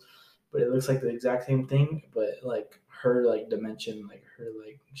clothes, but it looks like the exact same thing, but like her like dimension, like her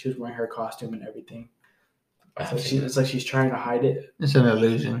like she was wearing her costume and everything. It's like she's trying to hide it. it's an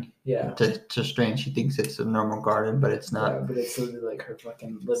illusion. Yeah. To Strange, she thinks it's a normal garden, but it's not. Yeah, but it's literally like her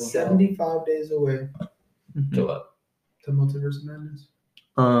fucking living hell. 75 days away Mhm. To what? to Multiverse of Madness.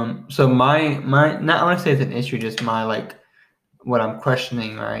 So my not I want to say it's an issue, just my like what I'm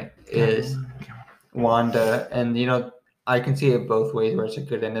questioning, right, is Wanda, and I can see it both ways, where it's a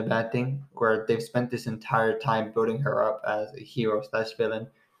good and a bad thing, where they've spent this entire time building her up as a hero / villain,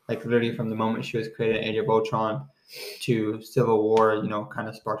 like literally from the moment she was created in Age of Ultron to Civil War, kind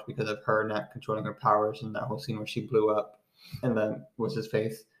of sparked because of her not controlling her powers, and that whole scene where she blew up, and then what's his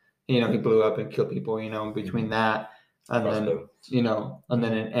face, he blew up and killed people, between that, and then and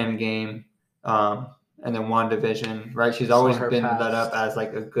then in Endgame, and then WandaVision, right? She's always her been past. let up as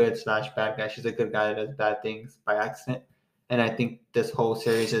like a good / bad guy. She's a good guy that does bad things by accident. And I think this whole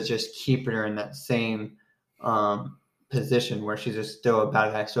series is just keeping her in that same position where she's just still a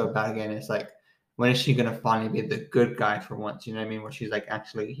bad guy. And it's like, when is she going to finally be the good guy for once? You know what I mean? Where she's like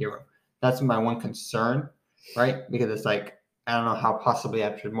actually a hero. That's my one concern, right? Because it's like, I don't know how possibly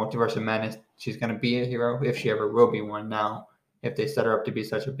after Multiverse of Madness she's going to be a hero, if she ever will be one now, if they set her up to be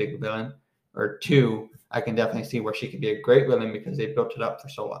such a big villain. Or two, I can definitely see where she could be a great villain because they built it up for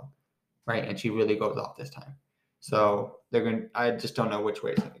so long, right? And she really goes off this time. So I just don't know which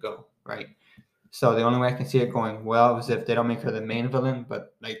way it's gonna go, right? So the only way I can see it going well is if they don't make her the main villain,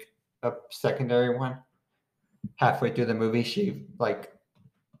 but like a secondary one. Halfway through the movie, she like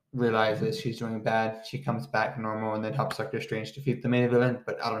realizes she's doing bad. She comes back normal and then helps Doctor Strange defeat the main villain.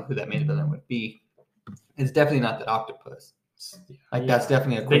 But I don't know who that main villain would be. It's definitely not the Octopus. Like that's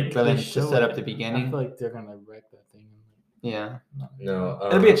definitely a quick villain to set up the I beginning. feel like they're gonna wreck that thing. Yeah, No,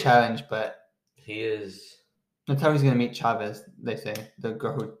 it'll be a challenge, but he is. that's how he's gonna meet Chavez. They say the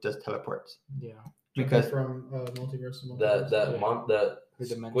girl who does teleports. Yeah. Because from Multiverse of That Madness. that Her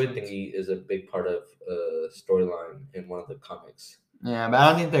squid dimensions. thingy is a big part of storyline in one of the comics. yeah, but I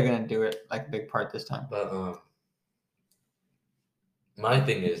don't think they're gonna do it like a big part this time. But my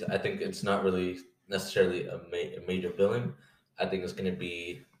thing is, I think it's not really necessarily a major villain. I think it's going to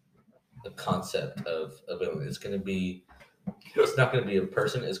be the concept of a villain. It's not going to be a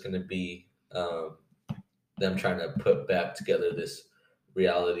person. It's going to be them trying to put back together this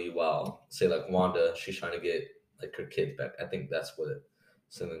reality while, say, like Wanda, she's trying to get like her kids back. I think that's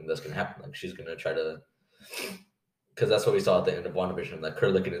something that's going to happen. Like she's going to try to, because that's what we saw at the end of WandaVision, like her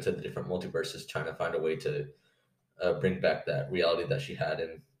looking into the different multiverses, trying to find a way to bring back that reality that she had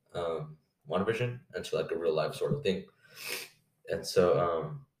in WandaVision into like a real life sort of thing. And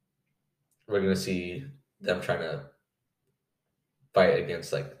so we're gonna see them trying to fight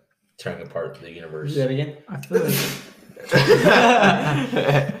against like tearing apart the universe. Do that again? I feel like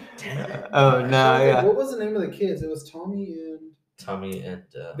Oh no, yeah. What was the name of the kids? It was Tommy and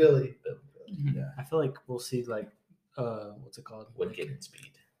Billy. I feel like we'll see like what's it called? Wicked and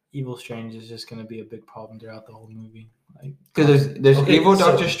Speed. Evil Strange is just gonna be a big problem throughout the whole movie. Like Because there's Okay, evil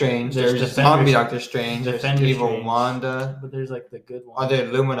so Doctor Strange, there's there's Defender- zombie Doctor Strange, there's Defender evil Strange. Wanda. but there's like the good one. Are the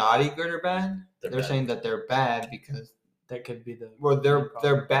Illuminati good or bad? They're They're bad. saying that they're bad because that could be the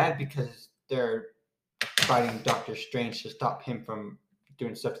they're bad because they're fighting Doctor Strange to stop him from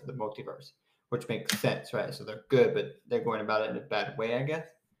doing stuff to the multiverse, which makes sense, right? So they're good, but they're going about it in a bad way, I guess.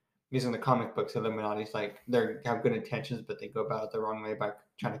 Because in the comic books, Illuminati's like they have good intentions, but they go about it the wrong way by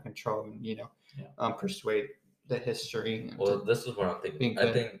trying to control and persuade the history. and Well, to- this is what I'm thinking. Being I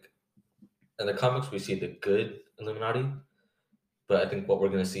good. think in the comics we see the good Illuminati, but I think what we're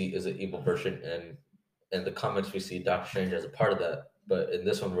gonna see is an evil version, and in the comics we see Doctor Strange as a part of that. But in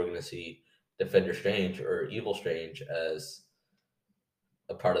this one, we're gonna see Defender Strange or Evil Strange as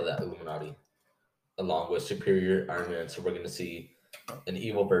a part of that Illuminati, along with Superior Iron Man. So we're gonna see an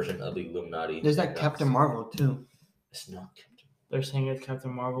evil version of the Illuminati. There's and that not- Captain Marvel too. It's not Captain. They're saying it's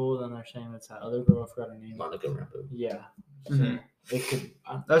Captain Marvel, then they're saying it's that other girl. I forgot her name. Monica Rambeau. Yeah. So Mhm. it could.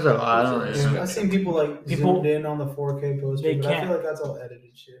 That's a lot. I don't really I've know. seen people like People- zoomed in on the 4K poster, They but I can't. feel like that's all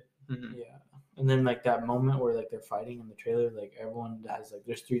edited shit. Mhm. Yeah. And then like that moment where like they're fighting in the trailer, like everyone has like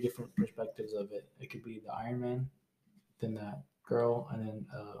there's 3 different perspectives of it. It could be the Iron Man, then that girl, and then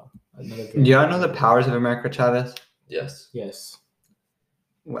another. Do y'all know the powers of America Chavez? Yes. Yes.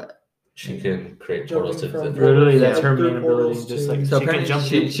 What? She can create portals to Jumping from different. Literally, that's Yeah. her Through main ability. portals Just to- like So she can jump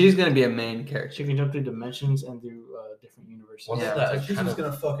apparently through. she's gonna be a main character. She can jump through dimensions and through different universes. One Yeah. thing that I Like, she's kind just of,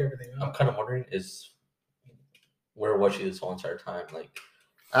 gonna fuck everything I'm up. kind of wondering is where was she this whole entire time? Like,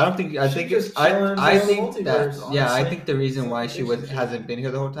 I don't think. I She think. just I chilling think in the that. multiverse, Yeah, I honestly. think the reason why she Fiction shit. hasn't been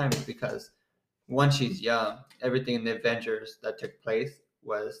here the whole time is because once she's young, everything in the Avengers that took place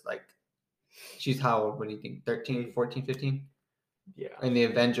was like, she's how old? What do you think? 13, 14, 15? Yeah. In the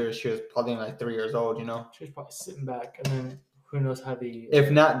Avengers, she was probably like 3 years old. You know, She was probably sitting back, and then who knows how the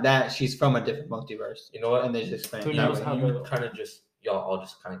if not that, she's from a different multiverse, you know what? and they just explain Who it You, that knows way. how you the- kind of just y'all all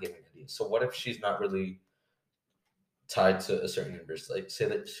just kind of gave me an idea. So what if she's not really tied to a certain universe? Like say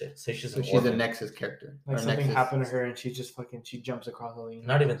she's So an she's a orphan. Nexus character. like or something Nexus. happened to her, and she just fucking she jumps across all the universe.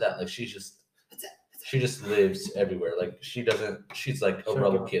 Not even that. Like she just lives everywhere. Like she doesn't. She's like a She don't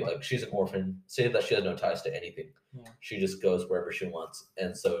rebel give a kid. fuck. Like she's an orphan. Say that she has no ties to anything. Yeah. She just goes wherever she wants,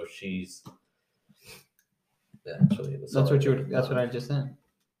 and so she's. Yeah, actually, That's what you. That's what I just said.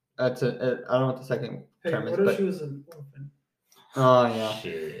 That's a. I don't know what the second Hey, term is, what if but she was an orphan? oh yeah.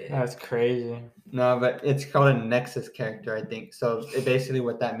 Shit. That's crazy. No, but it's called a Nexus character, I think. So it basically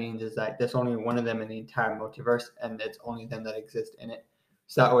what that means is that there's only one of them in the entire multiverse, and it's only them that exist in it.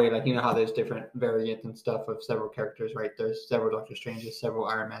 So that way, like you know how there's different variants and stuff of several characters, right? There's several Doctor Stranges, several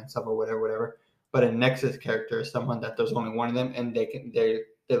Iron Man, several whatever. But a Nexus character is someone that there's only one of them, and they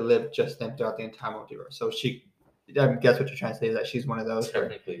live just them throughout the entire multiverse. So I guess what you're trying to say is that she's one of those. Where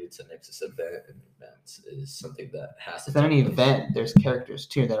Technically, it's a Nexus event, and events is something that has if to. in an take place. event, there's characters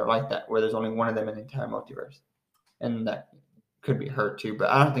too that are like that, where there's only one of them in the entire multiverse, and that could be her too. But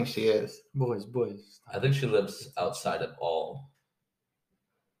I don't think she is. Boys. I think she lives outside of all.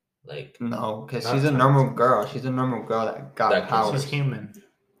 Like No, because Not she's a time. normal girl. She's a normal girl that got That powers. She's human.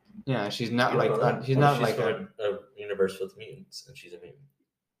 Yeah, she's not you like don't know that. she's What if not like from a universe with mutants, and she's a mutant.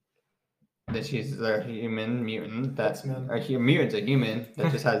 that. She's a human mutant. That's X-Men. a mutant's a human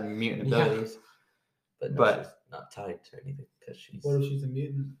that just has mutant Yeah. abilities. But, no, But- she's not tied to anything because she's. What if she's a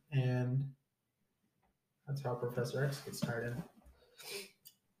mutant and that's how Professor X gets tied in?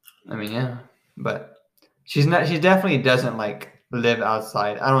 I mean, yeah, but she's not. She definitely doesn't like live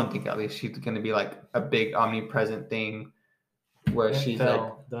outside. I don't think at least she's gonna be like a big omnipresent thing where she's like.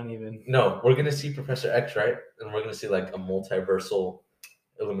 Phil, don't even. No, we're gonna see Professor X, right? And we're gonna see like a multiversal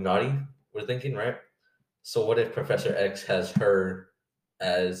Illuminati. We're thinking, right? So what if Professor X has her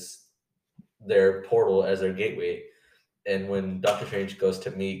as their portal, as their gateway, and when Doctor Strange goes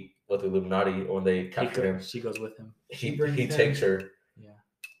to meet with the Illuminati, or when they capture him, She goes with him. he brings him. takes her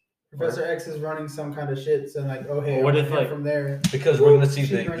Professor X is running some kind of shit, so like, oh hey, What I'm if, gonna hit like- from there? because we're gonna see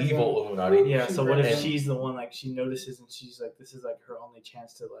She the brings evil Illuminati. Yeah. She So what if brings- she's the one like she notices and she's like, this is like her only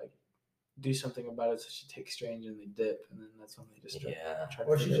chance to like do something about it. So she takes Strange and they dip, and then that's when they just try to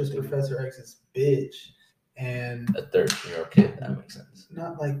Or she's figure just everything out. Professor X's bitch, and A 13-year-old kid. That makes sense.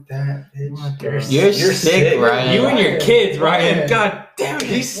 not like that, bitch. You're You're sick, sick. Ryan. You and your kids, Ryan. Ryan. God damn it.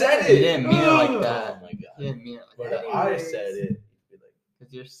 He said You it. didn't mean it like Oh that. my You god. didn't mean it like But that. if I Anyways. said it, you'd be like,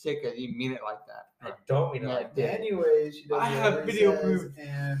 Because you're sick. And you mean it like that. I don't mean it Yeah, like yeah. that. Anyways, she does I have whatever he video says, proof.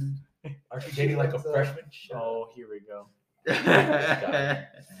 and Aren't you dating like a What's up? freshman? Shut up. Oh, here we go. This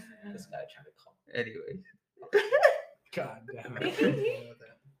guy trying to call. Anyways. God damn I it. don't know what that-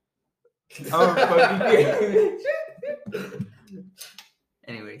 Oh, fucking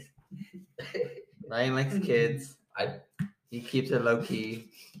Anyways. Ryan likes kids. He keeps it low key.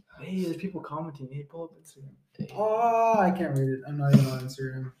 Hey, there's people commenting. Hey, pull up Instagram. Oh, I can't read it. I'm not even on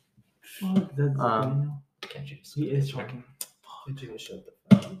Instagram. Fuck, that's Um, Can't you just he is talking. Did you just shut the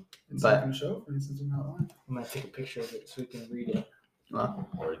fuck up? It's But- not gonna show for me since I'm not on. I'm gonna take a picture of it so we can read it. Well,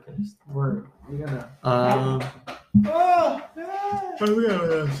 Or you can just- We're gonna. um, Oh,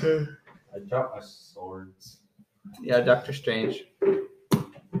 I dropped my swords. yeah, Doctor Strange.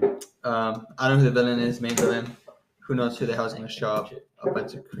 I don't know who the villain is, main villain. Who knows who the hell's gonna show up? A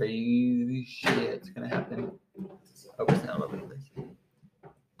bunch of crazy shit's gonna happen. Oh, it's not all over the place.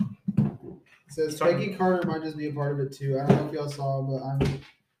 It says Peggy Carter might just be a part of it too. I don't know if y'all saw,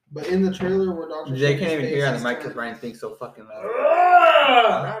 but in the trailer where Doctor They can't even hear on the mic because Ryan thinks so fucking loud.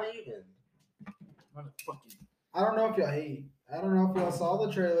 Not even. Motherfucking. I don't know if y'all hate. I don't know if y'all saw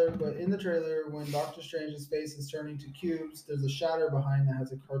the trailer, but in the trailer, when Doctor Strange's face is turning to cubes, there's a shadow behind that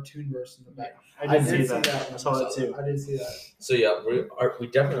has a cartoon verse in the back. I did see that. I saw that too. I did see that. So yeah, we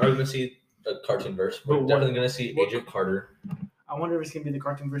definitely are going to see a cartoon verse. We're But what- definitely going to see what- Agent Carter. I wonder if it's gonna be the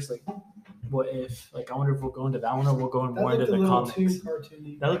cartoon verse. Like, what if? Like, I wonder if we'll go into that one or we'll go That more into looked a the little comics. too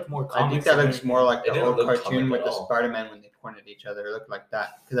cartoony. That looked more I comics. think that than looks more like It the didn't old look cartoon comic with at the all. Spider-Man when they pointed at each other. It looked like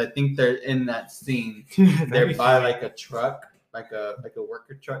that because I think they're in that scene. anything. They're by like a truck, like a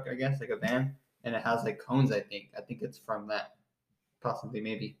worker truck, I guess, like a van, and it has like cones. I think it's from that, possibly,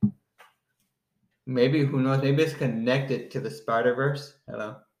 maybe. Who knows? Maybe it's connected to the Spider-Verse.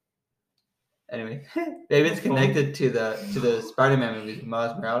 Hello. Anyway, maybe it's connected to the Spider-Man movies,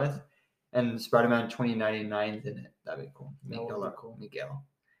 Miles Morales, and Spider-Man 2099's in it. That'd be cool. That would be cool. Miguel.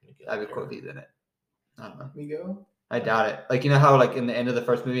 That'd be cool if he's in it. I don't know. Miguel? I doubt it. Like, you know how like in the end of the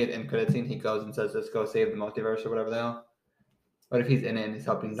first movie, at the end credit scene, he goes and says, "Let's go save the multiverse" or whatever the hell. What if he's in it and he's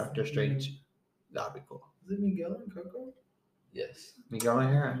helping Doctor Strange? That'd be cool. Is it Miguel and Coco? Yes. Miguel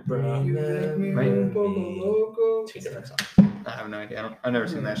O'Hara. Bruh. You make me Right. un poco loco. Two different songs. I have no idea. I've never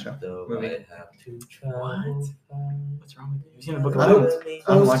seen that show. Though Movie. I have to travel What? far. What's wrong with you? You seen the book of I don't- Bones? I don't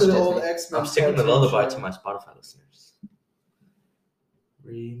Close watch to the Disney. old X-Men. I'm singing the cartoon lullaby show. to my Spotify listeners.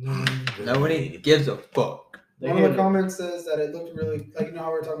 Remember Nobody me. gives a fuck. One of the comments says that it looked really, like, you know how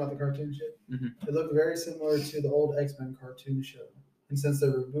we were talking about the cartoon shit? Mhm. It looked very similar to the old X-Men cartoon show. And since they're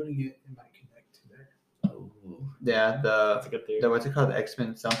rebooting it, it might connect to there. Oh. Yeah, That's a good theory. the what's it called? The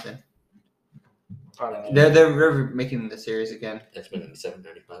X-Men something. I don't know. They're making the series again. X-Men 97,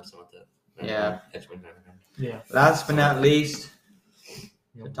 95, something like that. Yeah. X-Men 99. Yeah. Last but not least,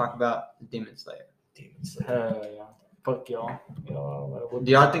 to talk about Demon Slayer. Demon Slayer. Hell yeah. Fuck y'all.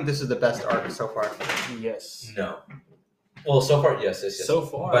 Do y'all think this is the best arc so far? Yes. No. Well, so far, yes. So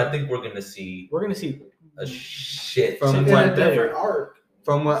far. But I think we're gonna see We're gonna see. a shit. From Something what- a different arc.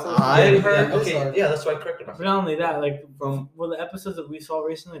 From what So- I've Yeah, heard, Okay, yeah, that's why I corrected But myself. not only that, like From- the episodes that we saw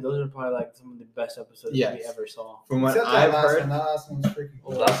recently, those are probably like some of the best episodes Yes. we ever saw. from what Except that I've last heard, one. That last one was freaking The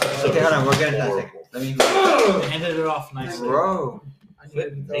cool. last episode okay, hold on, was we'll get into that horrible. second. Let me, They ended it off nicely. bro. I needed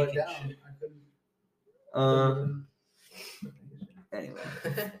to Quit throw it making down. shit. I couldn't. Anyway,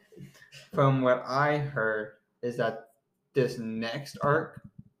 from what I heard is that this next arc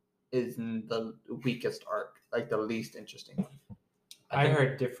is the weakest arc, like the least interesting. I think-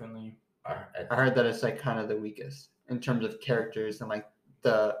 heard differently. I heard that it's like kind of the weakest in terms of characters and like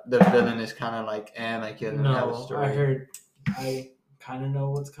the villain is kind of like like he doesn't have a No, story. I heard. I kind of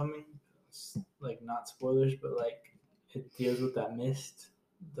know what's coming. It's, like not spoilers, but like it deals with that mist,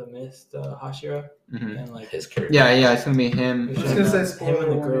 Hashira, Mhm. and like His character. Yeah, it's gonna be him. I was gonna say spoiler him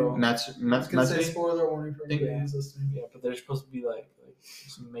and the warning. girl. I was gonna say Matsui? spoiler warning for anybody Yeah. who's listening. Yeah, but there's supposed to be like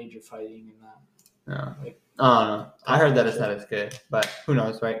some major fighting in that. Yeah. Like- I don't know. I heard that it's not as good, but who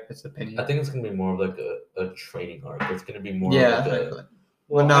knows, right? It's opinion. I think it's gonna be more of like a training arc. It's gonna be more Yeah, like that's a, what I feel like.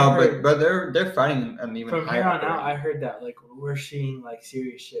 Well, I no, heard- but they're fighting an even from higher. here on out, authority. I heard that like we're seeing like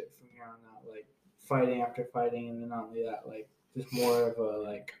serious shit from here on out, like fighting after fighting, and then not only that, like just more of a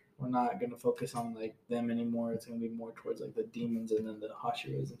like we're not gonna focus on like them anymore. It's gonna be more towards like the demons and then the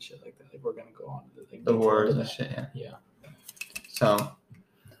Hashiras and shit like that. Like we're gonna go on to like the detail wars into and that. shit. Yeah. Yeah. So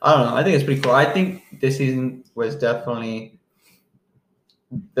I don't know. I think it's pretty cool. I think this season was definitely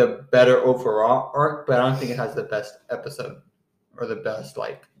the better overall arc, but I don't think it has the best episode or the best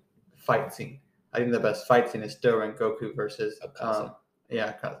like fight scene. I think the best fight scene is still Rengoku versus Akaza.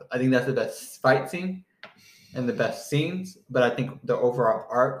 Akaza. I think that's the best fight scene and the best scenes, but I think the overall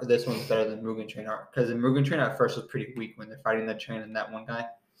arc, this one's better than Mugen Train arc because the Mugen Train at first was pretty weak when they're fighting the train and that one guy,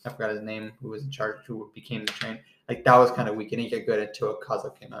 I forgot his name, who was in charge, who became the train. Like that was kind of weak, and he got good until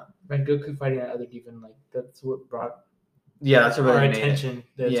Akaza came out. Rengoku fighting that other demon, like that's what brought Yeah, that's what our really made it. attention.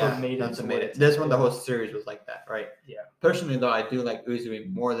 That's Yeah, what made it. that's to what made what it. it's This at. one, the whole series was like that, right? Yeah. Personally, though, I do like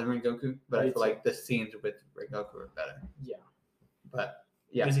Uzui more than Rengoku, but I Me feel too. like the scenes with Rengoku are better. Yeah. But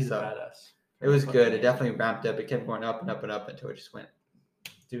yeah, Because he's so a badass. it was good. It definitely ramped up. It kept going up and up and up until it just went.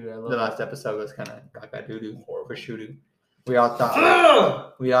 Dude, I love The it. last episode was kind of gaga doo doo for Shudu. We all thought.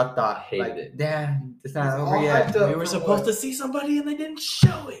 Hated like, it. damn, it's not It's over all yet. hyped up We were for supposed what? to see somebody and they didn't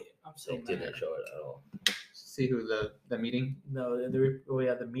show it. I'm so They mad. didn't show it at all. See who the meeting. No,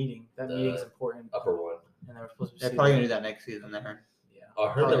 the meeting. That The meeting's important. Upper one. And they were supposed to They're see probably that. gonna do that next season. I heard. Yeah. I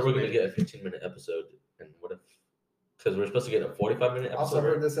heard that Probably we're gonna waiting. get a 15-minute episode, and what if? Because we're supposed to get a 45-minute Also episode.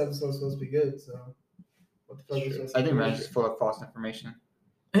 heard this episode's supposed to be good, so what the fuck is Sure. supposed I to think be? Ryan's just full of false information.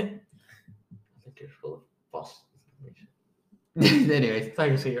 I think you're full of false information. Anyways, I thought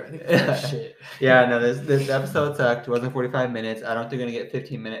you were saying, I think that's shit. yeah, no, this episode sucked. It wasn't 45 minutes. I don't think they're gonna get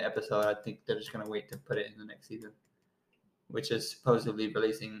 15-minute episode. I think they're just gonna wait to put it in the next season. which is supposedly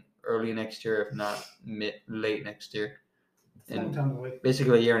releasing early next year, if not late next year. It's a long And time to wait.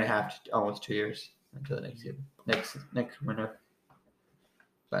 basically a year and a half, to almost 2 years until the next year, next winter.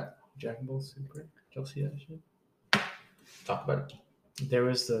 But Dragon Ball Super. Did y'all see that shit? Talk about it. There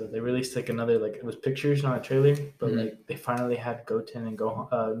was they released like another like it was pictures, not a trailer, but Mhm. like they finally had Goten and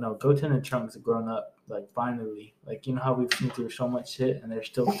Goten and Trunks grown up, like finally. Like you know how we've seen through so much shit and they're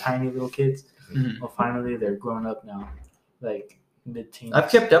still tiny little kids. Mhm. Well, finally they're grown up now, like mid-teens. I've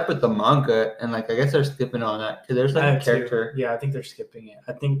kept up with the manga, and like I guess they're skipping on that because there's I like a have too. character. Yeah, I think they're skipping it.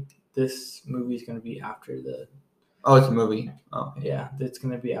 I think this movie is gonna be after the. Oh, it's a movie. Oh, okay. Yeah, it's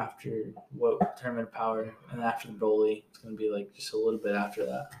gonna be after what Tournament of Power and after the Broly. It's gonna be like just a little bit after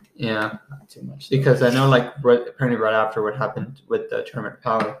that. Yeah, Not too much. though. because I know like apparently right after what happened with the Tournament of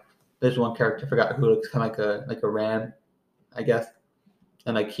Power, there's one character I forgot who looks kind of like a ram, I guess,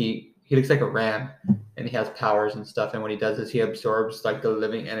 and like he looks like a ram, and he has powers and stuff. And what he does is he absorbs like the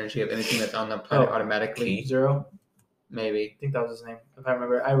living energy of anything that's on the planet Oh, automatically. Zero. Maybe. I think that was his name. If I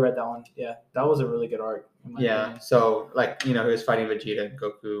remember, I read that one. Yeah, that was a really good arc. In my Yeah. opinion. So like he was fighting Vegeta,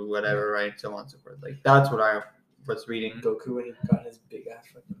 Goku, whatever, right? So on and so forth. Like that's what I was reading. Goku when he got his big ass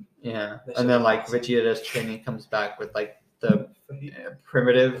fucking. Yeah, That shit and then was like awesome. Vegeta's training comes back with like the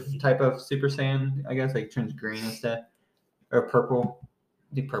primitive type of Super Saiyan, I guess, like turns green instead, or purple.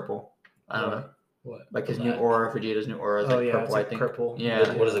 I think purple. I don't know. What? Like his new aura, Vegeta's new aura is Oh like yeah, purple. it's like I think. purple.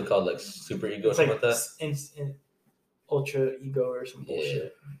 Yeah. What is it called? Like super ego or It's like something like that? in ultra ego or some Yeah.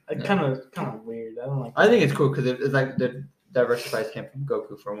 bullshit. Like Yeah. kind of weird. I don't like. I that. think it's cool because it's like the diversifies him from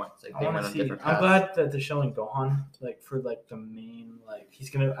Goku for once. Like I they want went to on see. different I'm paths. glad that they're showing Gohan like for like the main like he's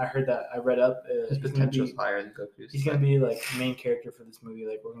gonna. I heard that I read up. His he's gonna potential be is higher than Goku's. he's gonna be like main character for this movie.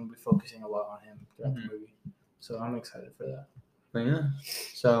 Like we're gonna be focusing a lot on him throughout Mhm. the movie. So I'm excited for that. But yeah,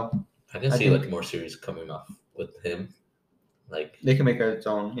 so I can I see think- like more series coming off with him. Like they can make it its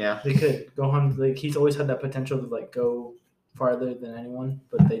own. Yeah. They could Gohan like he's always had that potential to like go farther than anyone,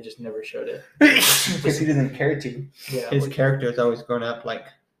 but they just never showed it. Because he doesn't care to. Yeah, His character is always grown up like.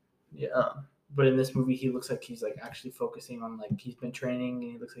 yeah. But in this movie, he looks like he's like actually focusing on like he's been training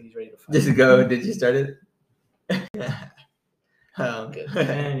and he looks like he's ready to fight. Just go. Did you start it? Good.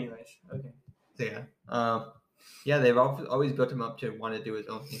 Anyways, okay. So yeah, they've always built him up to want to do his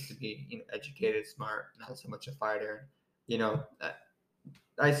own thing, to be educated, smart, not so much a fighter.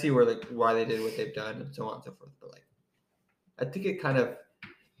 I see why they did what they've done and so on and so forth. But like, I think it kind of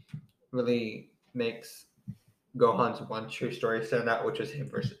really makes Gohan's one true story stand out, which was him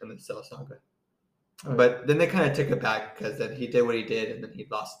versus in the Cell Saga. Okay. But then they kind of took it back because then he did what he did, and then he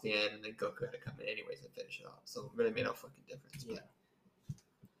lost at the end, and then Goku had to come in anyways and finish it off. So it really made no fucking difference. But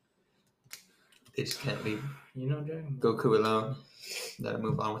they just can't leave You know, Dragon Ball. Goku alone. Let him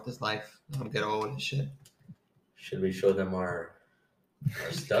move on with his life. Let him get old and shit. should we show them our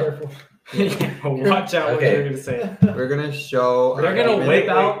stuff? Careful. Watch out what Okay. you're gonna say. We're gonna show. They're gonna wait, whip wait,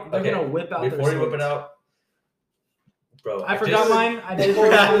 out. They're okay. gonna whip out. Before their you whip it swords. out, bro, I forgot just- mine. I did.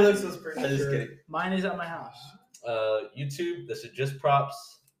 Before Felix was pretty I'm just sure. kidding. Mine is at my house. YouTube, this is just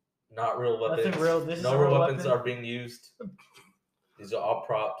props, not real weapons. Nothing real. This is no a real real weapons weapon. are being used. These are all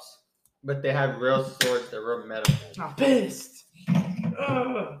props. But they have real swords. They're real metal. I'm pissed.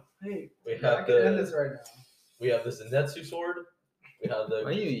 Ugh. Hey. We I have can end this the right now. we have the Zenitsu sword. We have Why are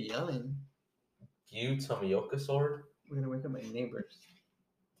the you yelling? Gyu Tomioka sword, We're gonna wake up my neighbors.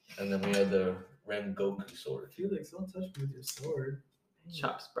 and then we have the Rengoku sword. Felix, don't touch me with your sword.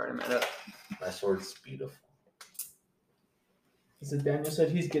 Chop Spider-Man up. My sword's beautiful. So Daniel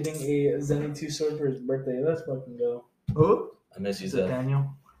said he's getting a Zenitsu sword for his birthday. Let's fucking go. Oh, I miss you, Is it Zed. Daniel?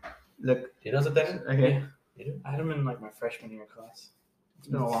 look. Do you know Zed? Okay. I had him in like my freshman year class. It's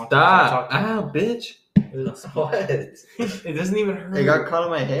been a long time. Stop. since I talked Ow, bitch. to him. What? It doesn't even hurt. It got caught in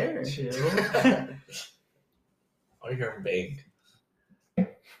my hair. Chill. I hear him bang.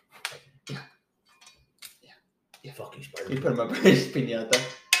 Yeah. Fuck you, Spider. You put him up his piñata.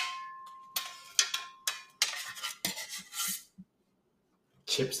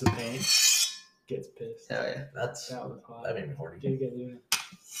 Chips the paint. Gets pissed. Hell yeah. That's That was hot. that made me horny. Get it.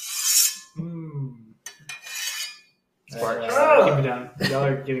 Mmm. Spark. Keep me down. Y'all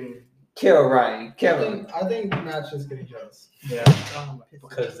are getting. Kill Ryan. Kill him. I think Matt's just getting jealous. Yeah.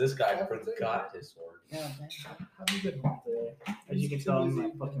 Because this guy forgot his sword. Yeah. Have a good one today. As you can tell, I'm my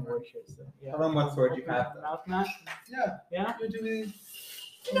fucking work shirt. So, yeah. Tell them what sword you have. Mouth mat? Yeah. Yeah. You're doing.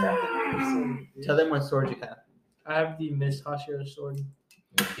 Tell them what sword you have. I have the Miss Hashira sword.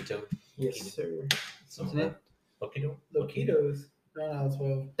 Mokito. Yes, sir. What's it? Mokito. Loquitos. Run out of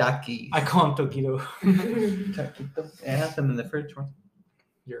 12. Takis. I call him Tokido. Taquitos. It has them in the fridge one.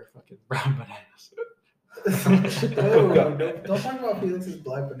 You're a fucking brown bananas. don't talk about Felix's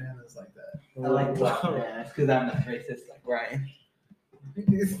black bananas like that. I like black bananas because I'm not racist like Ryan.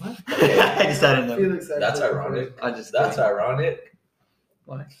 What? I just I don't know. Felix That's actually- ironic. That's That's ironic.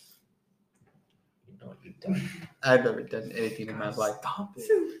 Why? You know what you've done. I've never done anything in my life. Stop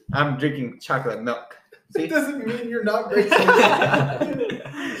it. I'm drinking chocolate milk. It See? doesn't mean you're not racist.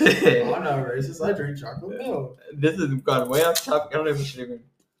 This I'm not racist. I drink chocolate milk. has gone way off topic. I don't know if we should even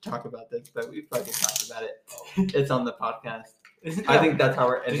talk about this, but we fucking talked about it. It's on the podcast. I think that's how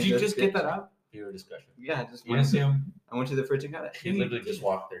we're ending Did you this just bit. get that out? Viewer discussion. Yeah, I just You didn't see him? I went to the fridge and got it. He literally just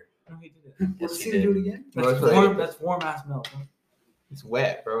walked there. No, he didn't. Let's Yes, see he him do did. it again. Bro, it's That's like- warm. That's warm ass milk. Huh? It's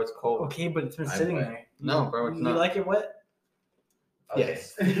wet, bro. It's cold. Okay, but it's been I'm sitting wet. there. No, bro, it's You not. like it wet?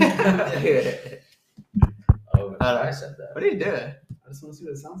 Yes. Oh, I I said that. What are you doing? I just want to see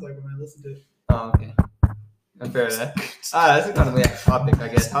what it sounds like when I listen to it. Oh, okay. Fair enough. This is kind of way off topic, I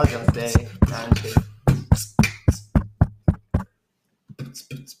guess. How's your day? Honestly.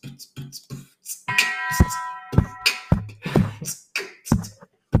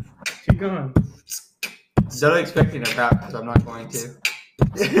 Keep going. Don't expect me to rap because I'm not going to.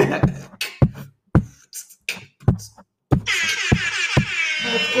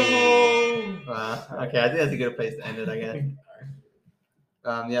 Let's go. Okay, I think that's a good place to end it, I guess.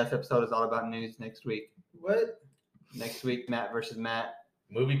 Yeah, this episode is all about news next week. What? Next week, Matt versus Matt,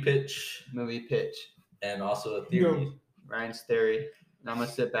 Movie pitch movie pitch, and also a theory. Ryan's theory. And I'm going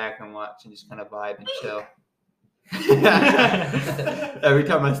to sit back and watch and just kind of vibe and chill. Every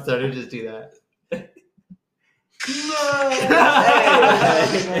time I start, I just do that.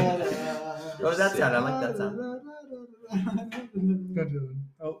 What was that sound? I like that sound.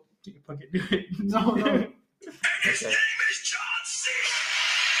 Oh, fuck it. Do it. No, no. Okay. His name is John C.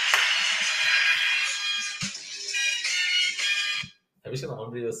 Have you seen the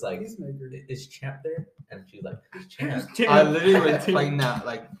one video that's like, Peacemaker. is Champ there? And she's like, who's Champ? I literally was playing that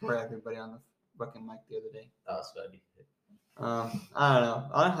like for everybody on the fucking mic the other day. Oh, it's funny. I don't know.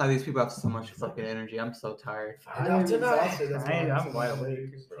 I don't know how these people have so much fucking energy. I'm so tired. I am exhausted. That's why I'm so wide mad.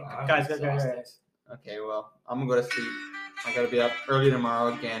 awake. Bro, I'm Guys. exhausted. Okay, well, I'm gonna go to sleep. I gotta be up early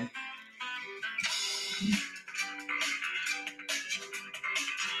tomorrow again.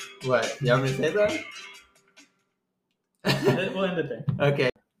 What? You want me to say that? We'll end it there. Okay.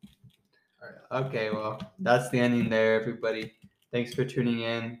 Okay, well, that's the ending there, everybody. Thanks for tuning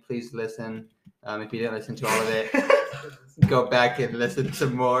in. Please listen. If you didn't listen to all of it, go back and listen to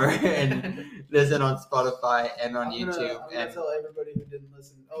more and listen on Spotify and on YouTube. I'm gonna And tell everybody who didn't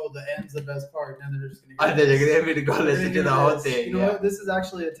listen. Oh, the end's the best part. And then they're just gonna. I think you're this. gonna get me to go They're listen gonna to the hear whole this. thing. You know Yeah. what? This is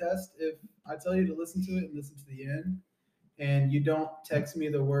actually a test. If I tell you to listen to it and listen to the end, and you don't text me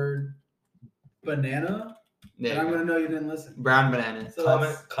the word banana, then Yeah. I'm gonna know you didn't listen. Brown bananas. So Comment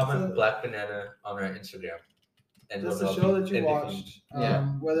that's- comment so Black Banana on our Instagram. And That's we'll the know show if that you and if watched, Yeah.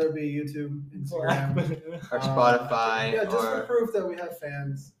 whether it be YouTube, Instagram, Or Spotify, yeah, just for or proof that we have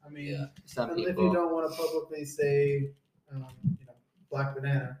fans. I mean, Yeah. some and if you people. don't want to publicly say, Black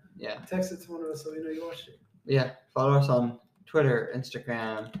Banana, Yeah. text it to one of us so we know you watched it. Yeah. Follow us on Twitter,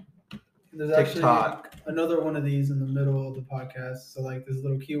 Instagram, And there's actually TikTok. another one of these in the middle of the podcast. So like this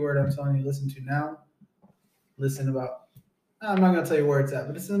little keyword I'm telling you, listen to now. Listen about. I'm not gonna tell you where it's at,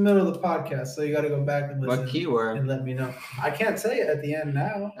 but it's in the middle of the podcast, so you got to go back and listen What keyword? and let me know. I can't say it at the end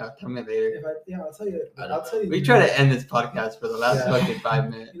now. Tell me later. If I'll tell you. I don't I'll tell you. We try to end this podcast for the last Yeah. fucking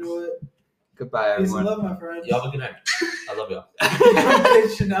 5 minutes. You know what? Goodbye, Peace and everyone. love, my friends. Y'all have a good night. I love y'all.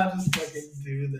 They should not just fucking do that.